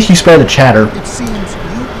 at least you spare the chatter. It seems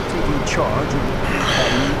you'll be taking charge of the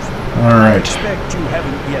academies. I Alright. expect you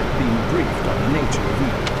haven't yet been briefed on the nature of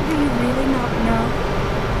evil. Do you really not know?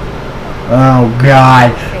 Oh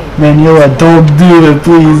God. Manila, don't do it,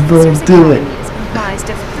 please. Don't do it. Is comprised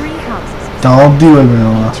of 3 houses, Don't do it,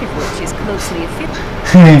 Manila. each of which is closely affiliated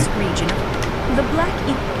to this region of the Black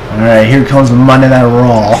Eagle. Alright, here comes the Monday Night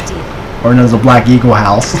Raw. Or known as the Black Eagle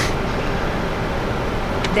House.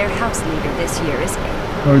 Their house leader this year is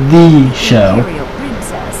Or the show. Imperial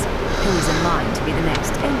Princess, who is in line to be the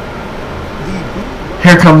next Emblem.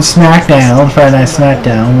 Here comes SmackDown, Friday Night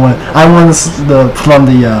SmackDown. I won from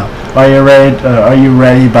the Are You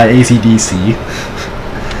Ready by AC/DC.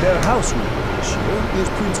 Their house leader this year is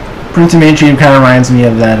Prince Prince of Mainstream kind of reminds me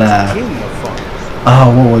of that,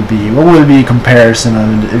 what would be a comparison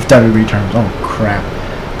of if WWE terms? Oh, crap.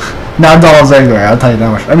 Not Dolph Ziggler, I'll tell you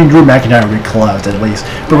that much. I mean, Drew McIntyre would be close, at least,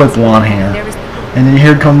 but with blonde hair. And then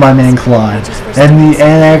here comes my man Claude. And the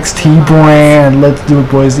NXT brand. Let's do it,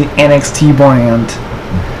 boys. The NXT brand.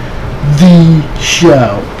 The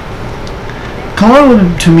show.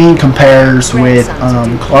 Claude, to me, compares with,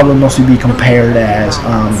 Claude would mostly be compared as,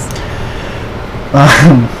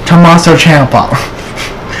 Tommaso Ciampa.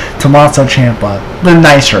 Tommaso Ciampa. But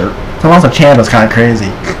nicer. Tommaso Ciampa's kind of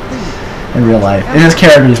crazy in real life. And his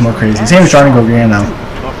character is more crazy. Same as Johnny Gargano.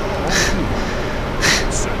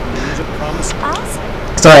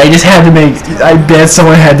 Sorry, I just had to make. I bet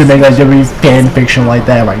someone had to make like WWE fan fiction like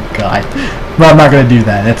that. Oh my god. But I'm not gonna do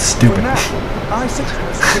that. That's stupid.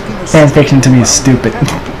 Fan fiction to me is stupid.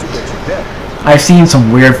 I've seen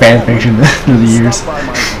some weird fan fiction through the years.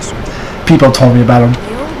 People told me about them.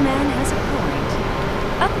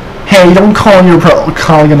 Hey, don't call your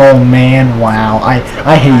calling an old man. Wow, I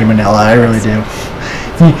hate you, Manila. I really do.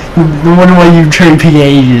 No wonder why you trade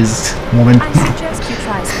PAs, woman.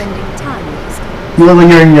 You look like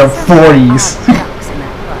you're in your 40s.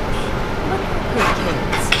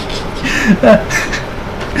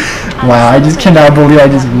 Wow, I just cannot believe I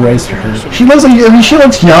just erased her. She looks like, I mean, she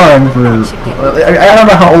looks young for, I don't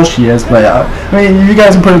know how old she is, but, I mean, you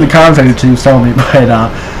guys can put it in the comments to tell me,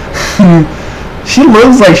 but, she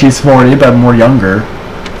looks like she's 40, but more younger.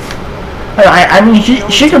 I mean,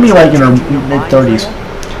 she could be like in her mid-30s.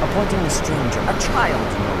 Appointing a stranger, a child,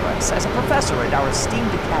 no less, as a professor at our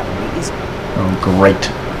esteemed academy is... Oh,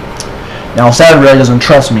 great. Now, Sad really doesn't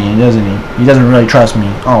trust me, doesn't he? He doesn't really trust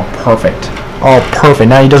me. Oh, perfect. Oh, perfect.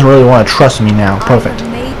 Now he doesn't really want to trust me now. Perfect. I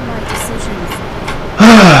made my decisions.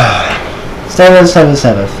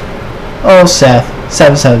 7. Oh, Seth.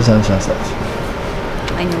 7.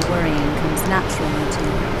 I know worrying comes naturally to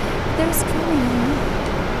you. There's truly no need.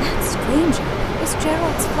 That stranger is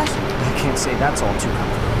Gerald's flesh. I can't say that's all too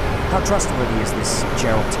comfortable. How trustworthy is this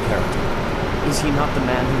Gerald character? Is he not the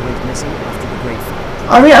man who went missing after the great fire?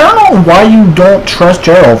 I mean, I don't know why you don't trust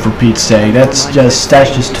Gerald, for Pete's sake. That's just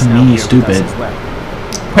to me stupid.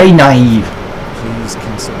 Pretty naive. Please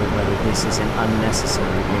consider whether this is an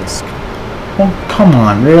unnecessary risk. Oh, come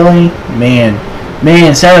on, really? Man,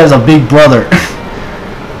 Sarah is a big brother.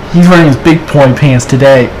 He's wearing his big boy pants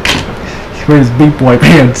today. He's wearing his big boy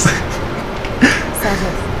pants.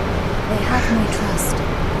 Sadaf, they have my trust.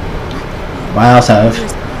 Wow, Sadaf.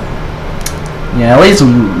 Yeah, at least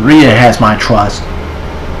Rhea has my trust.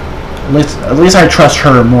 At least I trust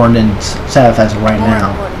her more than Sadaf has right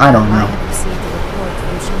now. I don't know. I have received a report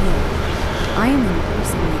from Chanel. I am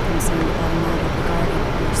personally concerned about a matter regarding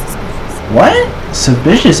your suspicious. What?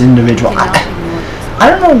 Suspicious individual? I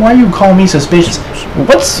don't know why you call me suspicious.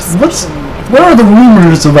 What are the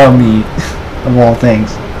rumors about me? Of all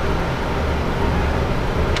things.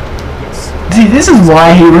 See, this is why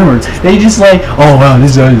I hate rumors. They just like, oh wow,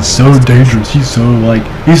 this guy is so dangerous. He's so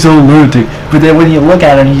lunatic. But then when you look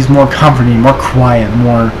at him, he's more comforting, more quiet,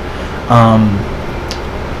 more,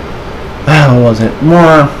 what was it?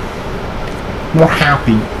 More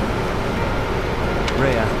happy.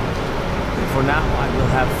 Rhea, for now I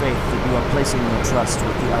will have faith that you are placing your trust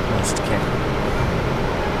with the utmost care.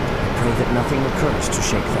 I pray that nothing occurs to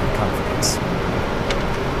shake that confidence.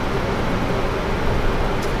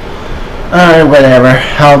 Alright, whatever.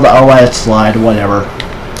 I'll let it slide, whatever.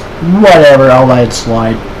 I'll let it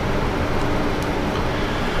slide.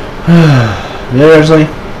 Seriously?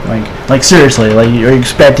 Like seriously, like you're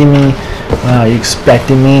expecting me? Wow, you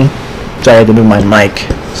expecting me? Sorry, I had to move my mic.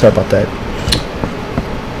 Sorry about that.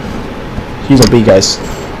 Jeez OB, guys.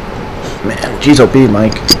 Man, jeez OB,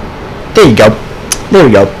 Mike. There you go. There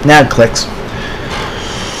we go. Now it clicks.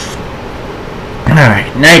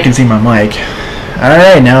 Alright, now you can see my mic.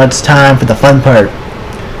 Alright, now it's time for the fun part.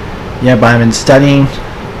 Yep, I've been studying,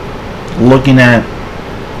 looking at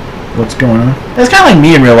what's going on. It's kind of like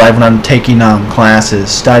me in real life when I'm taking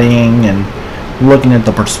classes, studying and looking at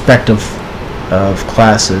the perspective of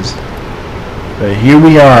classes. But here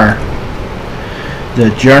we are.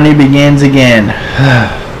 The journey begins again.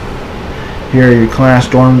 Here are your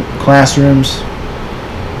classrooms.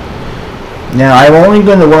 Now,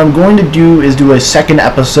 what I'm going to do is do a second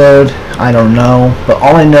episode. I don't know, but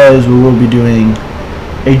all I know is we will be doing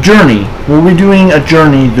a journey. We'll be doing a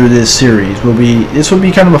journey through this series. This will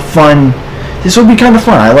be kind of fun.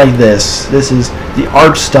 I like this. The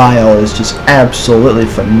art style is just absolutely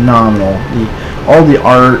phenomenal. All the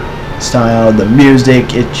art style, the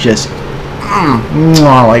music, it's just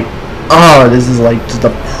this is like just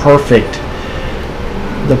the perfect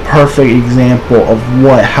the perfect example of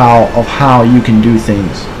how you can do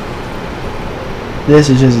things. This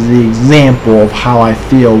is just the example of how I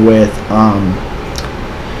feel with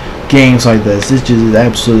games like this. This just is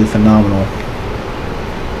absolutely phenomenal.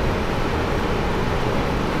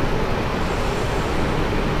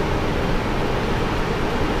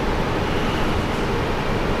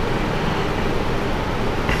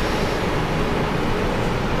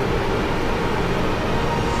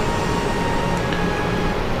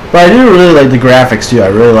 But I do really like the graphics too. I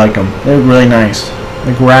really like them. They're really nice.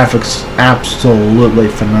 The graphics absolutely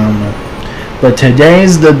phenomenal. But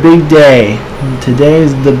today's the big day.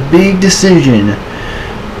 Today's the big decision.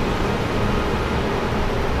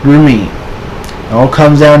 For me. It all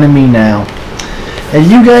comes down to me now. And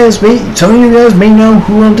you guys some of you guys may know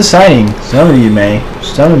who I'm deciding. Some of you may.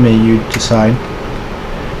 Some of you decide.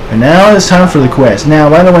 And now it's time for the quest. Now,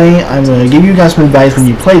 by the way, I'm going to give you guys some advice when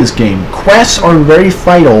you play this game. Quests are very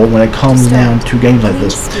vital when it comes down to games like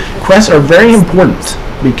this. Quests are very important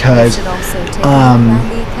because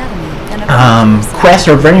quests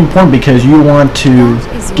are very important because you want to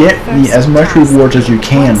get as much rewards as you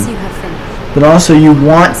can, but also you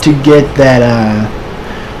want to get that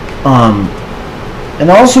and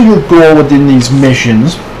also your goal within these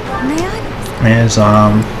missions is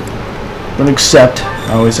accept.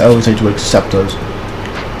 I always like to accept those.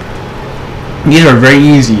 These are very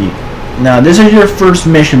easy. Now this is your first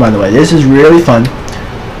mission, by the way. This is really fun.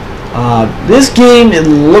 This game, it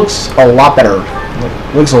looks a lot better.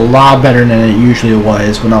 It looks a lot better than it usually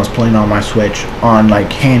was when I was playing on my Switch on like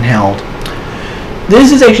handheld.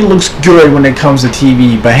 This actually looks good when it comes to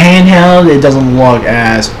TV, but handheld it doesn't look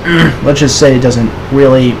as let's just say it doesn't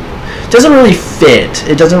really fit.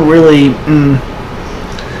 It doesn't really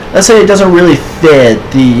let's say it doesn't really fit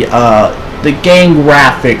the game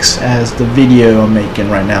graphics as the video I'm making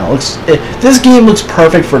right now. This game looks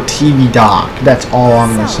perfect for TV dock. That's all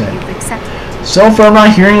I'm gonna say. So far, I'm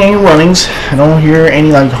not hearing any runnings. I don't hear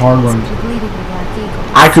any like hard runs.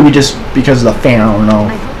 I could be just because of the fan. I don't know.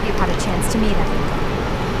 I hope you've had a chance to meet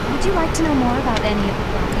everyone. Would you like to know more about any of the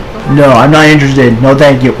Black Eagle? No, I'm not interested. No,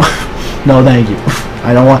 thank you. No, thank you.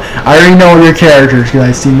 I don't want. I already know your characters because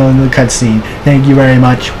I've seen them in the cutscene. Thank you very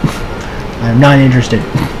much. I'm not interested.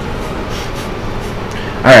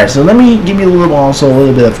 All right, so let me give you a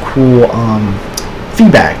little bit of cool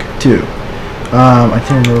feedback too. I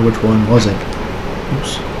can't remember which one was it.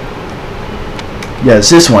 Oops. Yeah, it's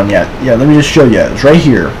this one. Yeah. Let me just show you. It's right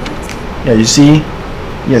here. Yeah, you see?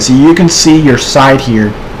 Yeah, so you can see your side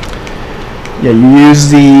here. Yeah, you use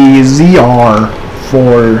the ZR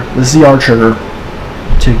for the ZR trigger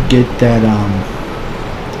to get that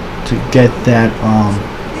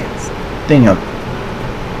thing up.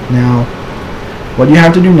 Now, what you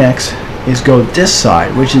have to do next is go this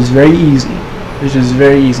side, which is very easy.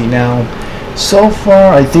 Now, so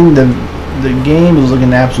far, I think the game is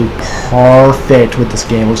looking absolutely perfect with this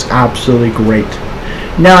game. It looks absolutely great.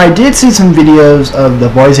 Now, I did see some videos of the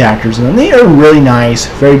voice actors, and they are really nice,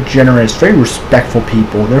 very generous, very respectful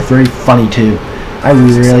people. They're very funny too. I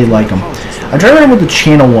really like them. I don't remember what the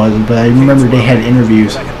channel was, but I remember they had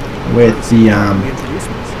interviews with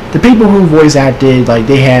the people who voice acted. Like,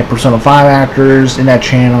 they had Persona 5 actors in that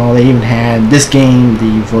channel. They even had this game,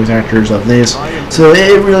 the voice actors of this. So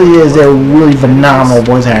it really is. They're really phenomenal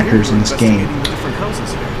voice actors in this game.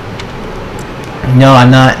 No,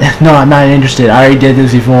 I'm not interested. I already did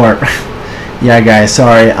this before. Yeah, guys,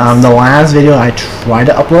 sorry. The last video I tried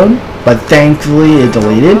to upload, but thankfully it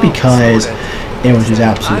deleted because it was just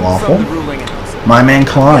absolutely awful. My man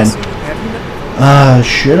Klein.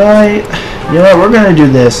 Should I? You know what? We're gonna do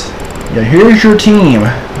this. Yeah, here's your team.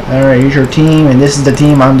 All right, here's your team, and this is the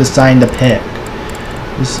team I'm deciding to pick.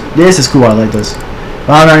 This is cool. I like this.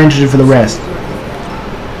 But I'm not interested for the rest.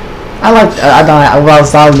 I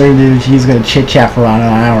thought he's gonna chit chat for around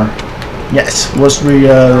an hour. Yes, let's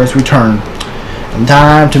return. And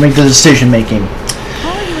time to make the decision making.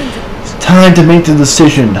 It's time to make the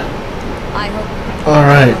decision. All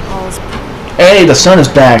right. Hey, the sun is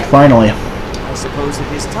back finally. I suppose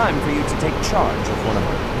it is time for you to take charge of one of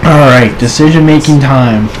them. All right, decision making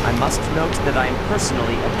time. I must note that I am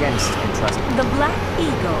personally against entrusting The Black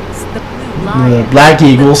Eagles, the Blue Lions. The Black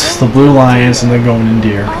Eagles, the Blue Lions, and the Golden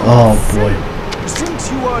Deer. Oh boy.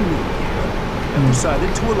 Since you are new here, I've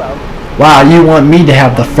decided to allow. Wow, you want me to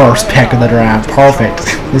have the first pick of the draft? Perfect.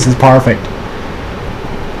 This is perfect.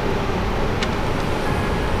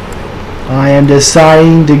 I am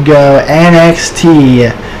deciding to go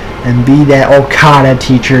NXT and be that Okada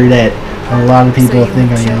teacher that a lot of people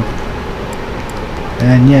think I am.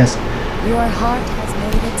 And yes. Your heart has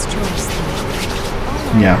made its choice.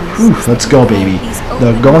 Yeah. Whew, let's go, baby.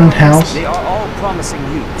 The Golden House. They are all promising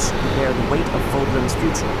youths who bear the weight of Fodlan's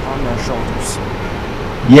future upon their shoulders.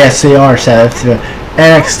 Yes, they are, Seth.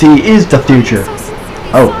 NXT is the future.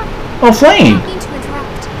 Oh, Flame.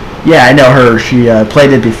 Yeah, I know her. She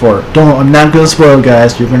played it before. I'm not gonna spoil,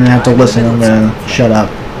 guys. You're gonna have to listen. I'm gonna shut up.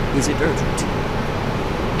 Is it urgent?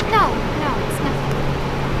 No, it's nothing.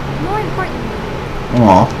 More importantly.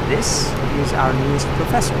 Aw. This is our newest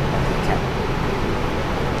professor at the academy.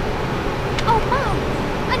 Oh, Mom!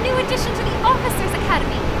 A new addition to the Officers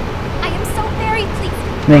Academy. I am so very pleased.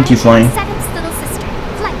 Thank you, Flame. Seven's little sister,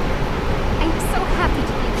 Flame. I'm so happy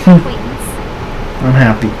to make your acquaintance. I'm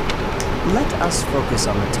happy. Let us focus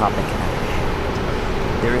on the topic at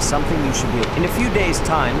hand. There is something you should be. In a few days'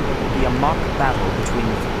 time, there will be a mock battle between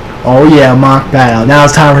the Oh yeah, mock battle. Now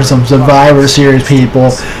it's time for some Survivor Series,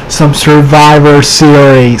 people. Some Survivor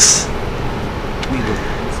Series.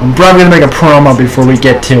 I'm probably gonna make a promo before we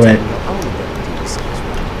get to it.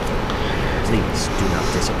 Please do not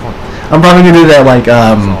disappoint me. I'm probably gonna do that like,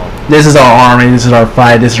 this is our army, this is our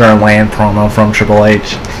fight, this is our land promo from Triple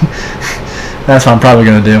H. That's what I'm probably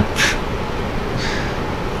gonna do.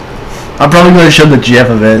 I'm probably gonna show the GIF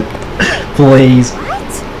of it. Please. What?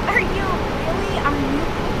 Are you really our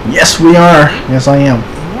new? Yes, we are. Yes, I am.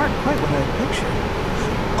 You aren't quite what I pictured.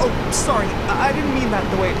 Oh, sorry. I didn't mean that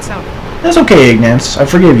the way it sounded. That's okay, Ignance. I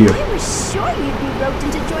forgive you. I was sure you'd be roped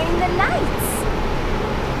into joining the Knights.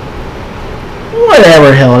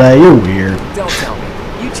 Whatever, Hilda. You're weird. Don't tell me.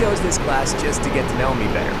 You chose this class just to get to know me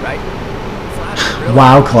better, right? Flatter, really?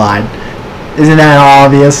 Wow, Clyde. Isn't that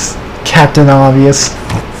obvious? Captain Obvious.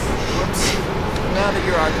 Whoops. Now that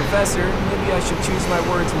you're our professor, maybe I should choose my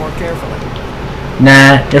words more carefully.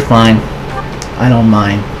 Nah, you're fine. I don't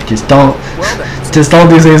mind. Just don't Well then, do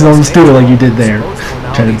something stupid like you did there.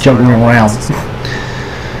 Trying to jump me around.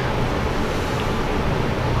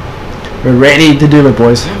 We're ready to do it,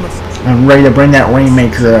 boys. I'm ready to bring that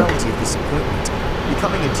Rainmaker up.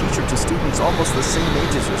 Becoming a teacher to students almost the same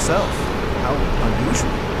age as yourself. How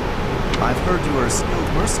unusual. I've heard you are a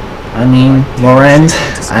skilled mercenary. I mean, Lorenz,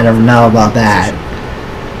 I don't know about that.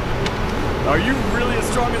 Are you really as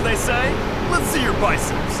strong as they say? Let's see your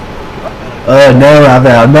biceps. No,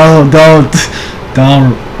 Raphael, no, don't,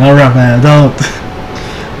 no, Raphael, don't.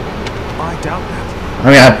 I doubt that. I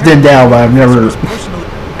mean, I've thinned out, but I've never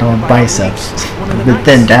done biceps. I've been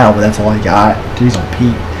thinned out, but that's all I got. Jeez, on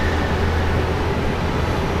Pete.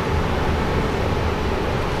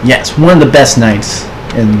 Yes, one of the best knights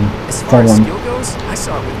in As far as Fallen. skill goes, I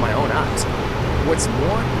saw it with my own eyes. What's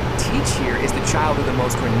more, Teach here is the child of the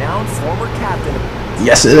most renowned former captain of...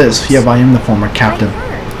 Yes, it is. Yeah, I am the former captain. I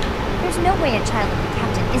heard. There's no way a child of the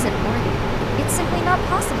captain isn't worthy. It's simply not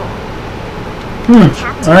possible.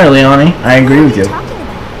 Captain? Alright, Leonie, I agree with you. What are you talking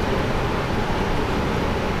about?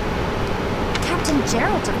 Captain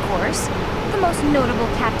Gerald, of course. The most notable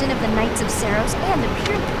captain of the Knights of Saros and the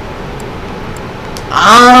Pyramid.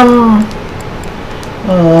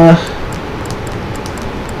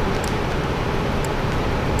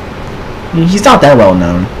 He's not that well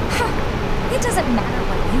known. It doesn't matter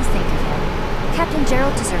what you think of him. Captain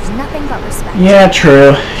Gerald deserves nothing but respect. Yeah,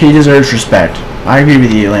 true. He deserves respect. I agree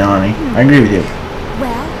with you, Leonie. I agree with you.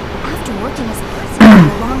 Well, after working as a mercenary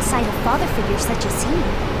alongside a father figure such as he,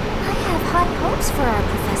 I have high hopes for our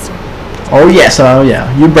professor. Oh yes, oh yeah.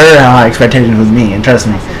 You better have high expectations with me, and trust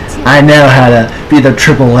me, I know how to be the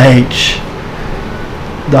Triple H.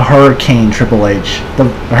 The Hurricane Triple H. The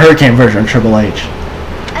Hurricane version of Triple H.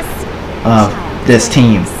 This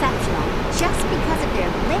team. Just because of their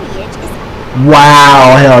lineage is...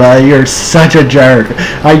 Wow, Hilda, you're such a jerk.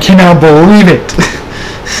 I cannot believe it.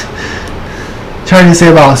 Trying to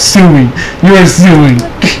say about assuming. You're assuming.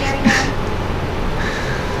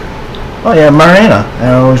 Oh yeah, Marina.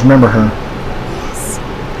 I always remember her. Yes.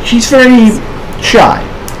 She's very shy.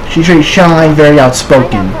 She's very shy, very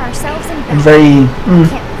outspoken, and very...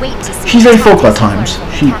 she's very vocal at times.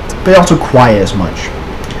 But also quiet as much.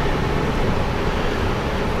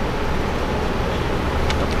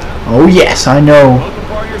 Oh yes, I know.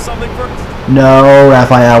 No,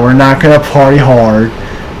 Raphael, we're not gonna party hard.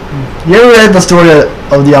 You ever read the story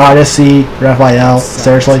of the Odyssey, Raphael?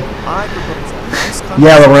 Seriously?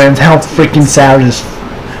 Yeah, Lorenz, how freaking savage is...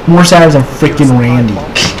 more savage than freaking Randy. You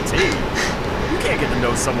can't get to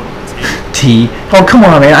know someone with T. Oh, come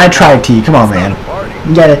on, man. I tried T. Come on, man.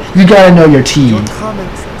 You gotta know your T.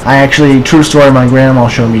 I actually, true story, my grandma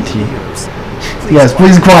showed me T. Yes,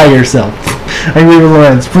 please quiet yourself. I agree with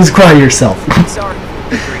Lorenz. Please quiet yourself. Sorry,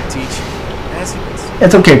 bickering, Teach. As you can see,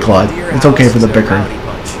 It's okay, Claude. It's okay for the Dear House bickering. is a rowdy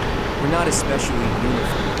bunch. We're not especially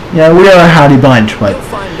uniform. Yeah, we are a howdy bunch, but You'll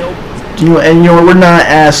find no... we're not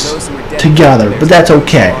as together, but that's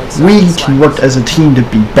okay. We can work as a team to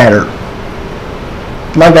be better.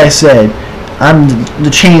 Like I said, I'm the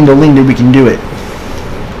chain, the link that we can do it.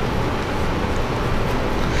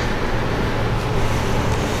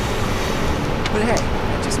 But hey,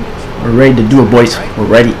 I just mentioned. We're ready to do it, boys. We're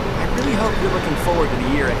ready. I really hope you're looking forward to the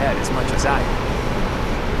year ahead as much as I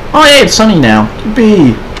am. Oh yeah, it's sunny now. It'd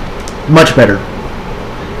be much better.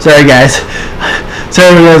 Sorry guys.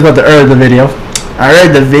 Sorry guys about the the video.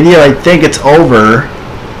 Alright, the video, I think it's over.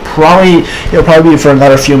 It'll probably be for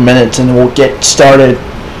another few minutes and we'll get started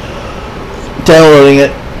downloading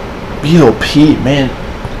it. Evil Pete, man.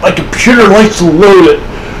 My computer likes to load it.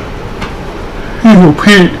 Evil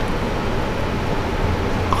Pete.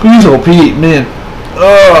 Diesel Pete, man.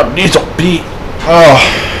 Oh, Diesel Pete. Oh.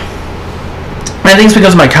 I think it's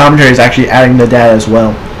because my commentary is actually adding the data as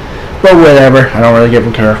well. But whatever. I don't really give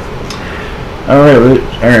a care.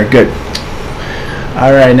 Alright, good.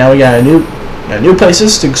 Alright, now we got new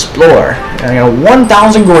places to explore. And I got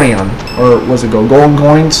 1,000 grand. Or was it golden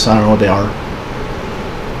coins? I don't know what they are.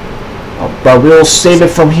 Oh, but we'll save it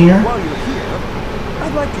from here. While you're here,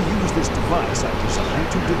 I'd like to use this device I designed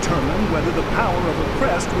to determine whether the power of a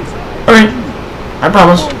crest resides. Alright. I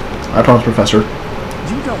promise. I promise, Professor.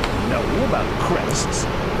 You don't know about crests.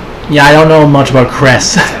 Yeah, I don't know much about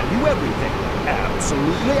crests. I'll tell you everything,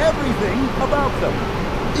 absolutely everything about them.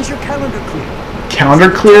 Is your calendar clear?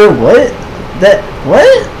 Calendar clear? What? What?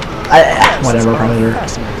 Whatever, Professor.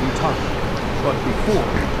 Fascinating topic. But before,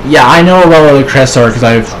 Yeah, I know about what the crests are because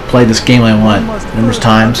I've played this game like you must numerous first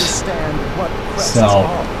times. understand what crests So,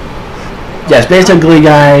 are. yes, basically,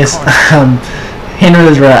 guys, Henry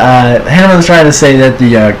was trying to say that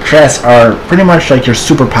the crests are pretty much like your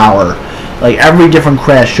superpower. Like every different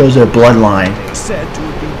crest shows their bloodline, They're said to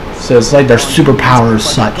have been so it's like their superpower as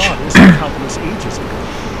by the such. goddess countless ages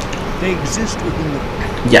ago. They exist within the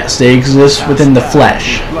Yes, they exist within the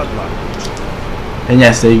flesh, bloodlines. and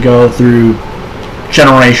yes, they go through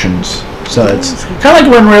generations. So it's kind of like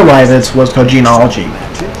when in real life it's what's called genealogy,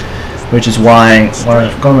 which is why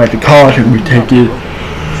when going back to college and we take it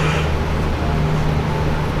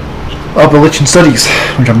religion studies,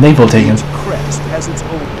 which I'm thankful for taking. Each crest has its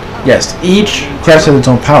own Yes, each crest has its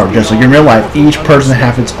own power, just like in real life. Each person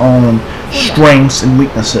has its own strengths and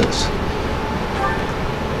weaknesses.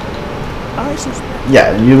 I suspect,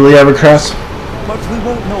 Yeah, you really have a crest? but we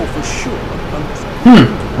won't know for sure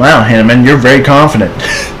unless Wow, Hanneman, you're very confident.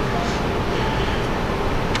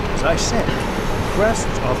 as I said, crests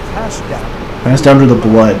are passed down. Passed down to the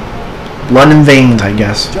blood. Blood and veins, I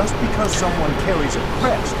guess. Just because someone carries a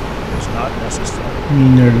crest does not necessarily I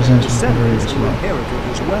mean, their descendants descendants as will well. inherit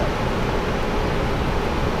it as well.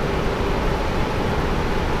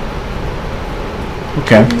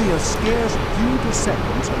 Okay. Only a scarce few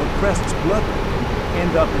descendants of a crest's bloodline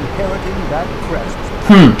end up inheriting that crest's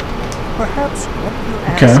power. Perhaps one of your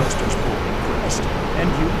Okay. ancestors bore a crest, and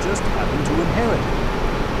you just happen to inherit it.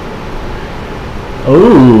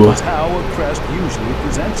 Ooh. That's how a crest usually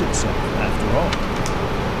presents itself, after all.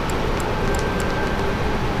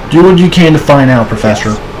 Do what you can to find out, Professor.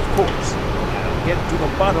 Yes, of course. I'll get to the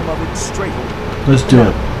bottom of it straight away. Let's do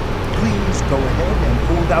it. Please go ahead and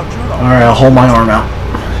hold out your arm. Alright, I'll hold my arm out.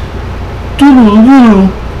 Doo-doo-doo.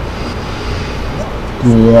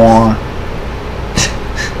 Wah.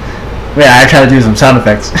 Yeah, I try to do some sound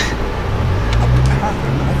effects. A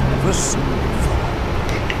pattern I've never seen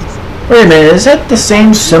before. Wait a minute, is that the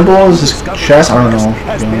same symbol as this chest? I don't know.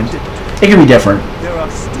 Has been It could be different. There are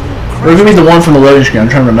still Or it could be the one from the loading screen. I'm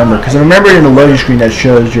trying to remember. Because I remember in the loading screen that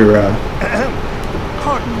shows your,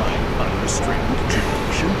 Pardon my unrestrained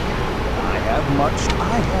jubilation. I have more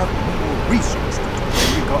research to do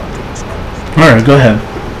in regard to this crest. Alright, go ahead.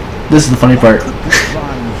 This is the funny part. Could this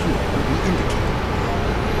line here be indicated?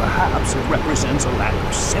 Perhaps it represents a lack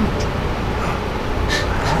of symmetry.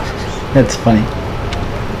 That's funny.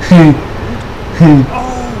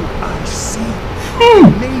 Oh, I see.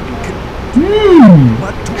 Maybe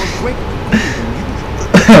but to a great degree than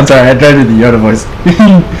usual. I'm sorry, I tried to do the Yoda voice.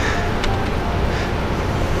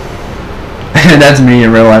 That's me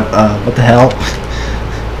in real life. What the hell?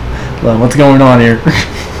 Well, what's going on here?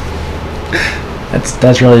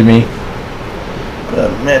 That's really me.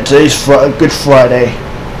 Man, today's Good Friday.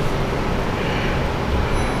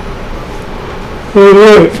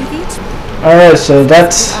 Alright, so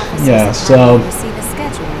that's, yeah, so...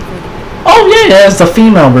 Oh yeah, it's the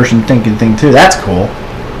female version thinking thing too. That's cool.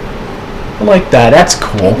 I like that. That's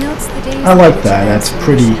cool. I like that. That's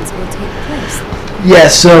pretty. Yeah,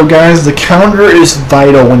 so guys, the calendar is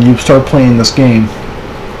vital when you start playing this game.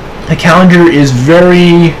 the calendar is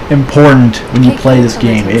very important when you play this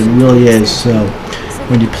game. It really is. So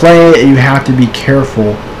when you play it, you have to be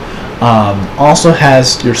careful. Also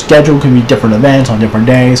has your schedule can be different events on different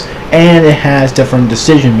days, and it has different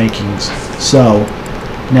decision makings. So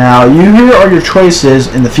now here are your choices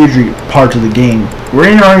in the future parts of the game.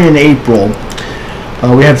 We're already in April.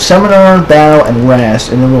 We have seminar, battle, and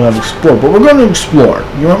rest, and then we'll have explore. But we're going to explore.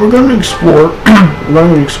 You know what? We're going to explore. We're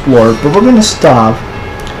going to explore, but we're going to stop.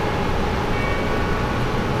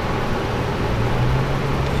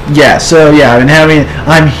 Yeah, so yeah,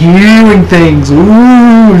 I'm hearing things.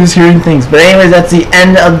 Ooh, just hearing things. But anyways, that's the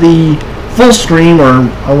end of the full stream,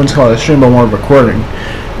 or I wouldn't call it a stream, but more of a recording.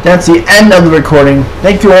 That's the end of the recording.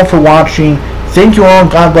 Thank you all for watching. Thank you all.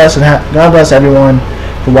 God bless and God bless everyone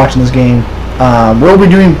for watching this game. We'll be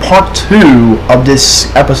doing part 2 of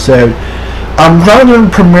this episode. I'm probably going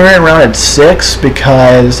to premiere it around at 6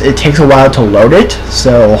 because it takes a while to load it.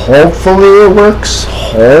 So hopefully it works.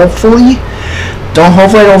 Hopefully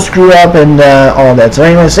I don't screw up and all that. So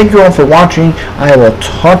anyways, thank you all for watching. I will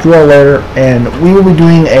talk to you all later, and we will be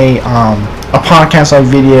doing a podcast like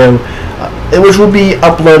video, which will be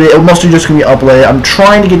uploaded. It mostly just going to be uploaded. I'm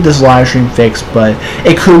trying to get this live stream fixed, but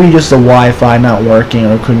it could be just the Wi-Fi not working,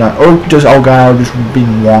 or it could not, or just God, just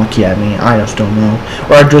being wonky at me. I just don't know,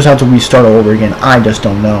 or I just have to restart all over again. I just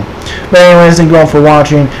don't know. But anyways, thank you all for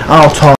watching. I'll talk.